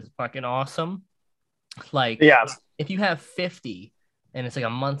amount is fucking awesome. Like, if you have 50 and it's like a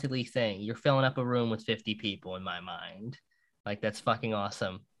monthly thing, you're filling up a room with 50 people in my mind. Like, that's fucking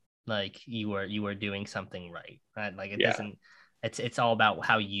awesome. Like, you are doing something right? Like, it doesn't, it's all about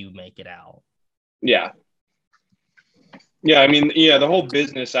how you make it out. Yeah. I mean, the whole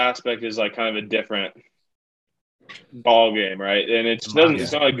business aspect is like kind of a different ball game, right? And it's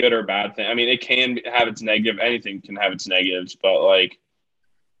not a good or bad thing. I mean, it can have its negative. Anything can have its negatives, but like,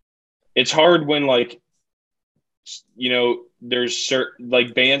 it's hard when, like, you know, there's certain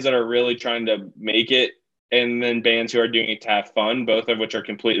like bands that are really trying to make it, and then bands who are doing it to have fun, both of which are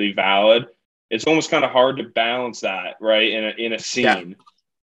completely valid. It's almost kind of hard to balance that, right? In a scene,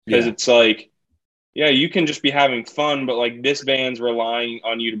 because it's like, you can just be having fun, but like, this band's relying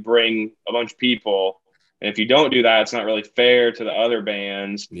on you to bring a bunch of people. And if you don't do that, it's not really fair to the other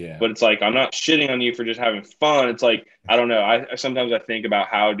bands. Yeah. But it's like, I'm not shitting on you for just having fun. It's like, I don't know. I sometimes I think about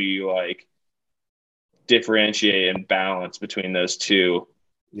how do you like differentiate and balance between those two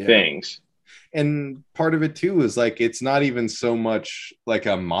things. And part of it too is like, it's not even so much like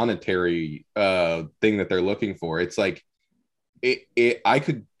a monetary thing that they're looking for. It's like, I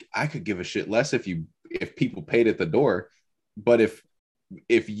could give a shit less if people paid at the door, but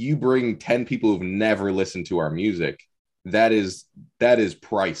if you bring 10 people who've never listened to our music, that is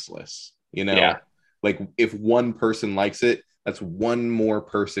priceless, you know? Yeah. Like, if one person likes it, that's one more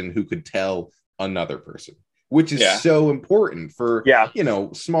person who could tell another person, which is so important for, you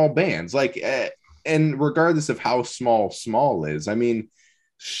know, small bands. Like, and regardless of how small is, I mean,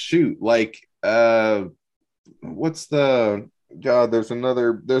 shoot, like, what's the, God, there's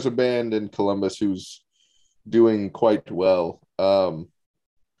a band in Columbus who's doing quite well.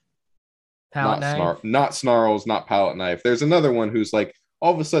 Not Snarls, not Palette Knife. There's another one who's like,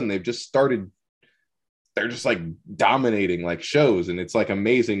 all of a sudden they're just like dominating like shows, and it's like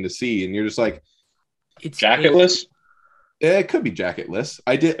amazing to see. And you're just like, it's Jacketless. It could be Jacketless.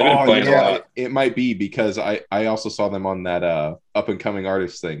 I did. It might be, because I also saw them on that up and coming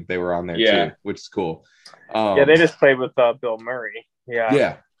artist thing. They were on there too, which is cool. They just played with Bill Murray.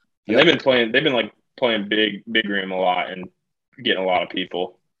 They've been playing big room a lot and getting a lot of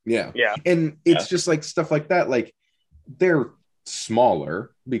people. And it's just like stuff like that. Like, they're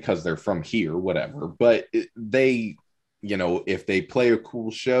smaller because they're from here, whatever, but they, you know, if they play a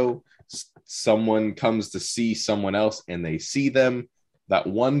cool show, someone comes to see someone else and they see them, that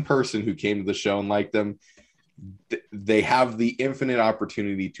one person who came to the show and liked them, they have the infinite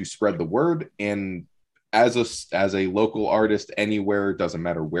opportunity to spread the word. And as a local artist anywhere, it doesn't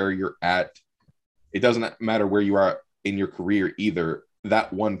matter where you're at, it doesn't matter where you are in your career either,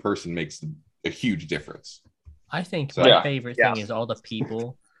 that one person makes a huge difference. I think my favorite thing is all the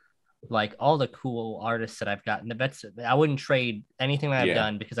people, like all the cool artists that I've gotten. I wouldn't trade anything that I've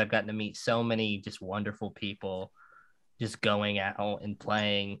done, because I've gotten to meet so many just wonderful people just going out and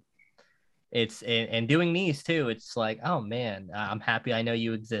playing. It's and doing these too. It's like, oh man, I'm happy I know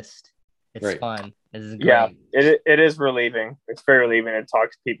you exist. It's fun. This is great. Yeah, it is relieving. It's very relieving to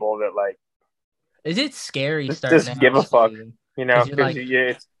talk to people that like. Is it scary? Just give a fuck, you know? Because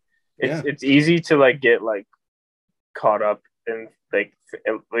it's easy to like get like caught up in, like,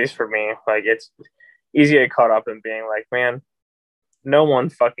 at least for me, like, it's easy to get caught up in being like, man, no one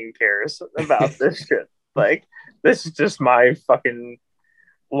fucking cares about this shit. Like, this is just my fucking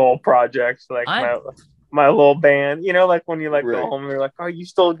little projects, like my little band, like when you like Right. go home and you're like, are you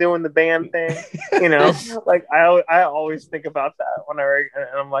still doing the band thing? Like I always think about that whenever, and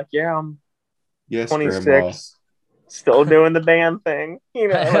I'm like, yeah, I'm Yes, 26, Grandma. still doing the band thing,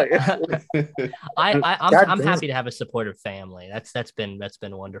 like I'm happy to have a supportive family. That's been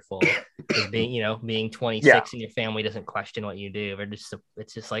wonderful. Is being 26 and your family doesn't question what you do.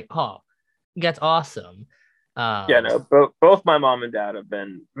 It's just like, oh, that's awesome. Both my mom and dad have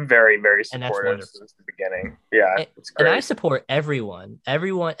been very, very supportive since the beginning. Yeah, it's great. And I support everyone,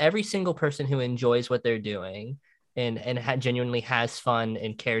 every single person who enjoys what they're doing and genuinely has fun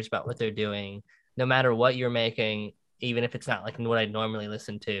and cares about what they're doing, no matter what you're making, even if it's not like what I normally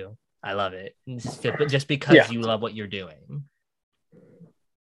listen to. I love it. Just because you love what you're doing.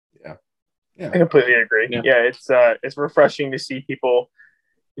 Yeah, I completely agree. Yeah, it's refreshing to see people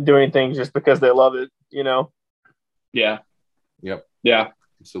doing things just because they love it. Yeah. Yep. Yeah.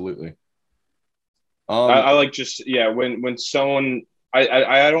 Absolutely. I like just when someone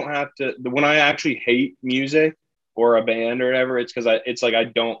I don't have to when I actually hate music or a band or whatever, it's because I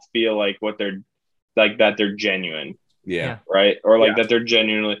don't feel like what they're like that they're genuine. Yeah. Right. Or like that they're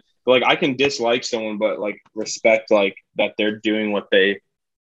genuinely, but like I can dislike someone, but like respect like that they're doing what they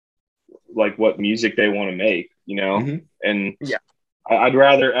like, what music they want to make, Mm-hmm. and I'd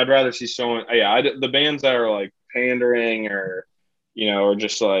rather see someone. The bands that are like pandering or or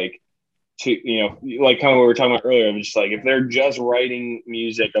just like like kind of what we were talking about earlier, just like if they're just writing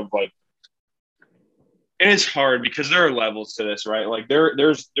music of like, and it's hard because there are levels to this, right? Like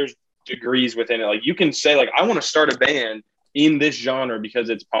there's degrees within it. Like you can say like I want to start a band in this genre because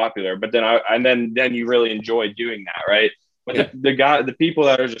it's popular, but then then you really enjoy doing that, right? But the people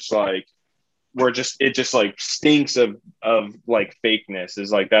that are just like it just like stinks of like fakeness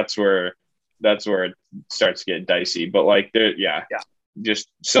is like that's where it starts to get dicey. But like just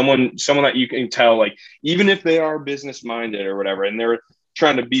someone that you can tell, like even if they are business minded or whatever and they're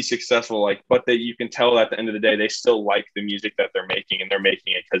trying to be successful, like but that you can tell at the end of the day they still like the music that they're making and they're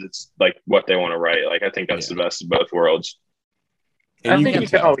making it because it's like what they want to write. Like I think that's the best of both worlds. And I think you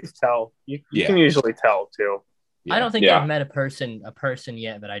can always tell. You can usually tell too. I don't think I've met a person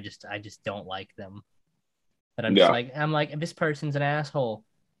yet, but I just don't like them. But I'm just like, this person's an asshole.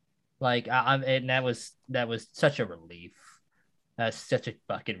 Like and that was such a relief. That's such a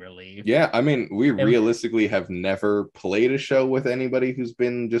fucking relief. Yeah, I mean, we realistically have never played a show with anybody who's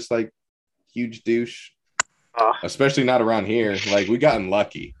been just like huge douche. Especially not around here. Like we gotten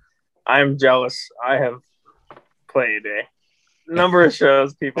lucky. I'm jealous. I have played a number of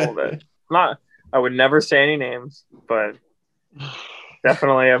shows, people that I would never say any names, but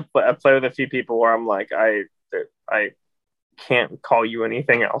definitely I've played with a few people where I'm like, I can't call you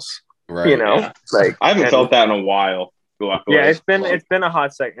anything else. Right. Like I haven't felt that in a while. Luckily. Yeah, it's been a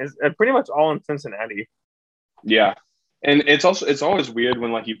hot second. It's pretty much all in Cincinnati. Yeah. And it's always weird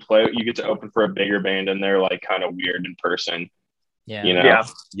when like you get to open for a bigger band and they're like kind of weird in person. Yeah.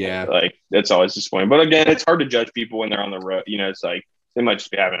 Yeah. Like it's always disappointing. But again, it's hard to judge people when they're on the road. It's like they might just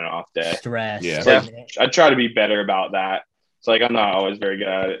be having an off day. Stress. Yeah. Like, I try to be better about that. It's like I'm not always very good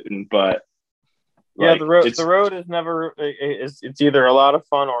at it, but like, the road is never. It's either a lot of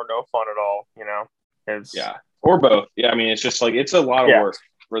fun or no fun at all. It's or both. Yeah, I mean, it's just like it's a lot of work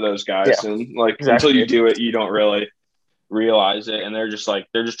for those guys, and like until you do it, you don't really realize it, and they're just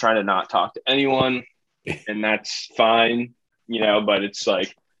trying to not talk to anyone, and that's fine, But it's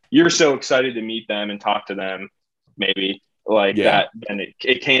like you're so excited to meet them and talk to them, maybe. Like that, then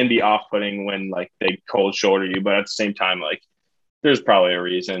it can be off-putting when like they cold shoulder you, but at the same time, like there's probably a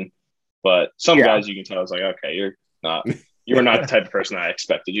reason. But some guys you can tell it's like, okay, you're not the type of person I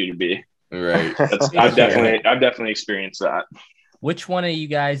expected you to be. Right. I've definitely experienced that. Which one of you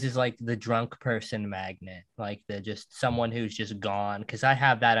guys is like the drunk person magnet? Like just someone who's just gone? Because I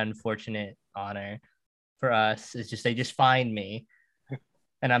have that unfortunate honor for us. It's just they just find me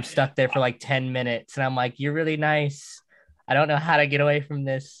and I'm stuck there for like 10 minutes and I'm like, you're really nice. I don't know how to get away from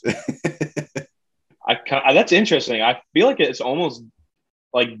this. That's interesting. I feel like it's almost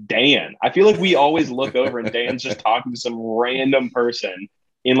like Dan. I feel like we always look over and Dan's just talking to some random person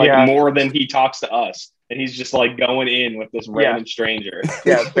in like more than he talks to us. And he's just like going in with this random stranger.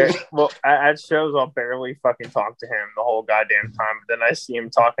 Yeah. Well, at shows, I'll barely fucking talk to him the whole goddamn time. But then I see him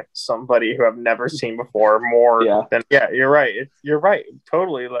talking to somebody who I've never seen before more than, you're right. You're right.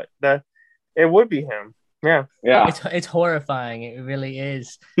 Totally. Like that. It would be him. Yeah. It's horrifying. It really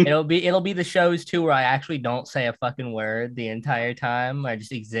is. It'll be the shows too where I actually don't say a fucking word the entire time. I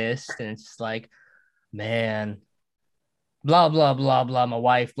just exist, and it's just like, man, blah blah blah blah. My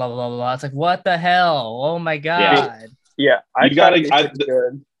wife, blah blah blah blah. It's like, what the hell? Oh my god. Yeah, I You gotta- try to be pretty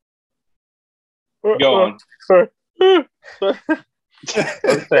good. Go on. Sorry.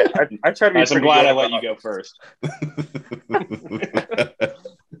 I try to be Nice, I'm pretty glad good I let about- you go first.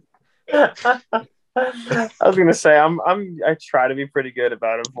 I was gonna say I try to be pretty good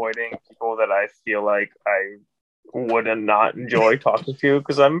about avoiding people that I feel like I would not enjoy talking to,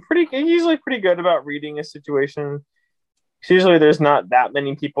 because I'm usually pretty good about reading a situation. Usually there's not that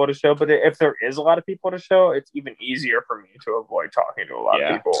many people to show, but if there is a lot of people to show, it's even easier for me to avoid talking to a lot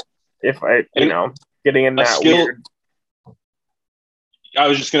of people. If I, getting in that weird. I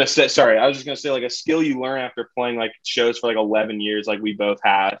was just gonna say like a skill you learn after playing like shows for like 11 years, like we both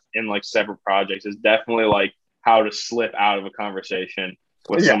have in like separate projects, is definitely like how to slip out of a conversation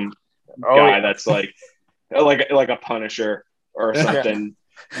with some guy that's like a Punisher or something.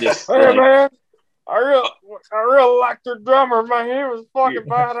 Just hey, like, man, I real like your drummer, man. He was fucking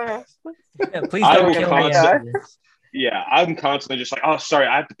badass. Yeah, please don't kill me. Yeah, I'm constantly just like, oh, sorry,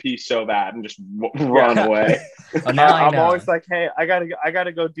 I have to pee so bad, and just run away. Now I'm always like, hey, I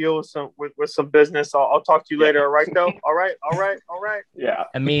gotta go deal with some business. I'll talk to you later. All right, though. All right. Yeah.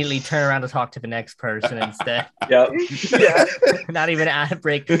 Immediately turn around to talk to the next person instead. Yep. Yeah. Not even at a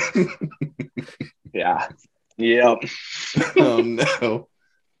break. Yeah. Yep. Oh no.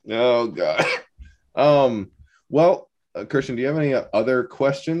 Oh god. Well, Christian, do you have any other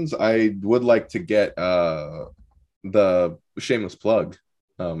questions? I would like to get the shameless plug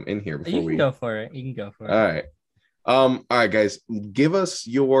in here before you can go for it. All right. All right, guys, give us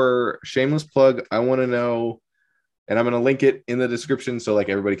your shameless plug. I want to know, and I'm going to link it in the description so like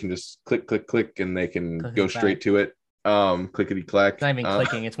everybody can just click and they can go straight to it. Clickety clack. It's not even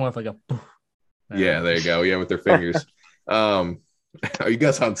clicking, it's more of like a yeah, there you go. Yeah, with their fingers. Are you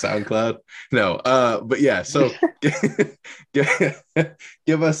guys on SoundCloud? No. But yeah, so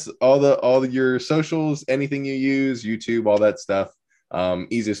give us all your socials, anything you use, YouTube, all that stuff.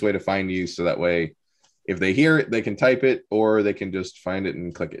 Easiest way to find you, so that way if they hear it, they can type it, or they can just find it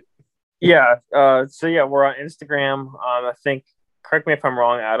and click it. Yeah. So yeah, we're on Instagram. I think, correct me if I'm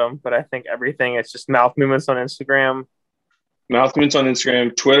wrong, Adam, but I think everything it's just Mouth Movements on Instagram. Mouth Movements on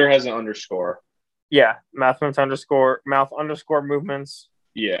Instagram. Twitter has an underscore. Yeah, mouth underscore movements.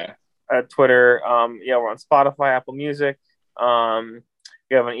 Yeah. At Twitter. Yeah, we're on Spotify, Apple Music. We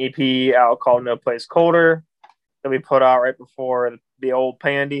have an EP out called No Place Colder that we put out right before the old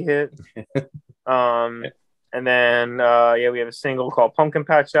Pandy hit. And then we have a single called Pumpkin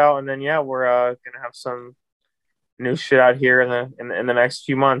Patch out, and then we're gonna have some new shit out here in the next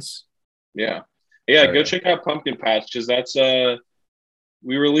few months. Yeah. Go check out Pumpkin Patch, because that's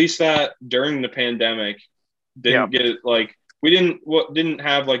we released that during the pandemic. Didn't get it, like we didn't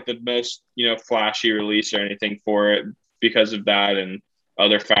have like the most flashy release or anything for it because of that and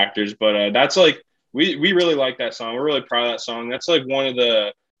other factors. But that's like we really like that song. We're really proud of that song. That's like one of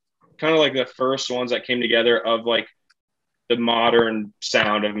the kind of like the first ones that came together of like the modern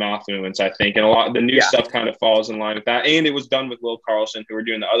sound of Mouth Movements, I think, and a lot of the new stuff kind of falls in line with that. And it was done with Will Carlson, who we're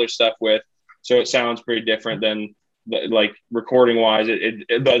doing the other stuff with, so it sounds pretty different than like recording wise.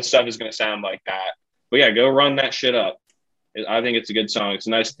 The stuff is going to sound like that. But yeah, go run that shit up. I think it's a good song. It's a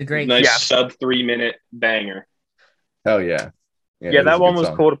nice sub 3 minute banger. Hell yeah. Yeah, that one was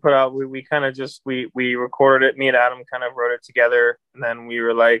cool to put out. We kind of just we recorded it. Me and Adam kind of wrote it together, and then we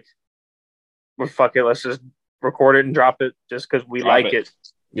were like, well, fuck it, let's just record it and drop it just because we like it.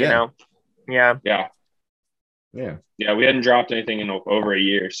 You know? Yeah. We hadn't dropped anything in over a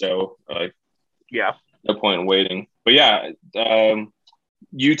year, so no point in waiting. But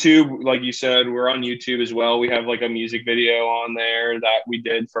YouTube, like you said, we're on YouTube as well. We have like a music video on there that we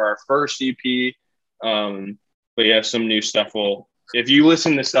did for our first EP. But some new stuff if you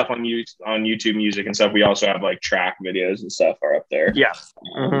listen to stuff on YouTube Music and stuff, we also have like track videos and stuff are up there. Yeah.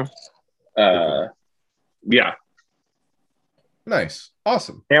 Nice.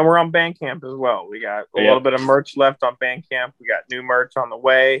 Awesome. And we're on Bandcamp as well. We got a little bit of merch left on Bandcamp. We got new merch on the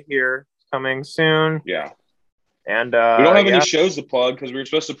way here coming soon. Yeah. And we don't have any shows to plug because we were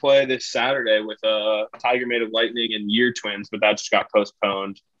supposed to play this Saturday with Tiger Made of Lightning and Year Twins, but that just got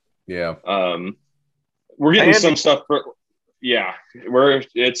postponed. Yeah. We're getting some stuff for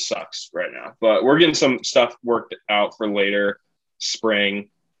it sucks right now, but we're getting some stuff worked out for later spring,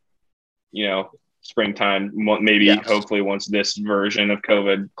 springtime, maybe hopefully once this version of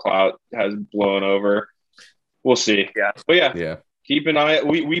COVID cloud has blown over. We'll see. Yeah. But keep an eye.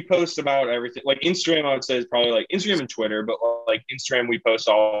 We post about everything. Like Instagram, I would say is probably like Instagram and Twitter, but like Instagram, we post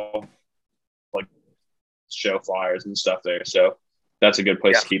all like show flyers and stuff there. So that's a good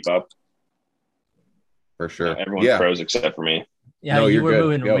place to keep up. For sure. Everyone's pros except for me. Yeah, No, you you're were good.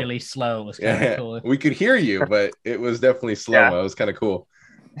 moving Go. really slow. It was kind of cool. We could hear you, but it was definitely slow. Yeah. It was kind of cool.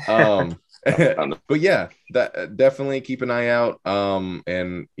 But yeah, that definitely keep an eye out.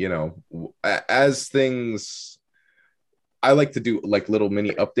 And you know, as things, I like to do like little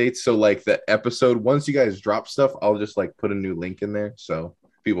mini updates. So like the episode, once you guys drop stuff, I'll just like put a new link in there. So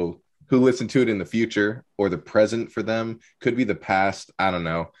people who listen to it in the future or the present for them, could be the past, I don't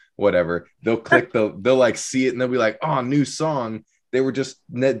know, whatever. They'll click they'll like see it and they'll be like, oh, new song. They were just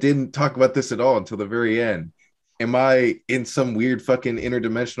didn't talk about this at all until the very end. Am I in some weird fucking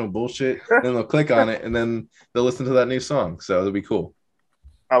interdimensional bullshit? Then they'll click on it and then they'll listen to that new song. So it'll be cool.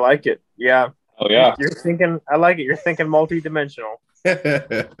 I like it. Yeah. Oh yeah. You're thinking. I like it. You're thinking multi-dimensional. Your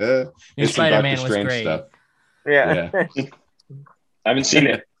It's some Spider-Man Doctor was Strange great. stuff. Yeah. I haven't seen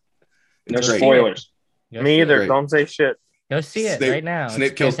it. No It's great. spoilers. Go Me see either. Great. Don't say shit. it. Go see it Snape- right now.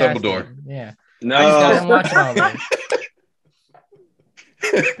 Snape It's kills fantastic. Dumbledore. Yeah. No. I just got done watching all of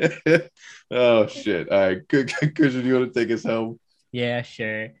it. Oh shit! All right, Christian, do you want to take us home? Yeah,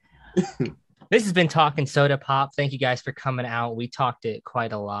 sure. This has been Talking Soda Pop. Thank you guys for coming out. We talked it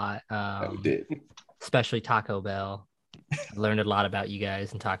quite a lot, We did. especially Taco Bell. I've learned a lot about you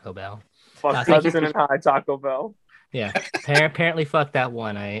guys and Taco Bell. Fuck thank you Hudson and High Taco Bell. Yeah, apparently fuck that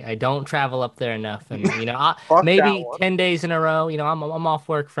one. I don't travel up there enough, and you know, Fuck maybe that one. 10 days in a row. You know, I'm off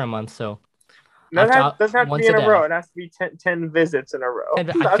work for a month, so Doesn't I'll- have to once be in a a day. row. It has to be 10 visits in a row. can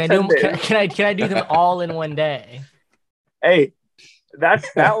Not I 10 do days. can I do them all in one day? Hey, that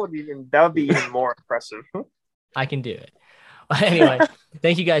would be even more impressive. I can do it. Anyway,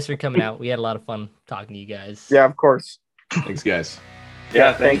 thank you guys for coming out. We had a lot of fun talking to you guys. Yeah, of course. Thanks, guys.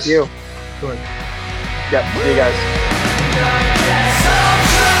 Yeah, Thank thanks. you. Sure. Yeah, see you guys. So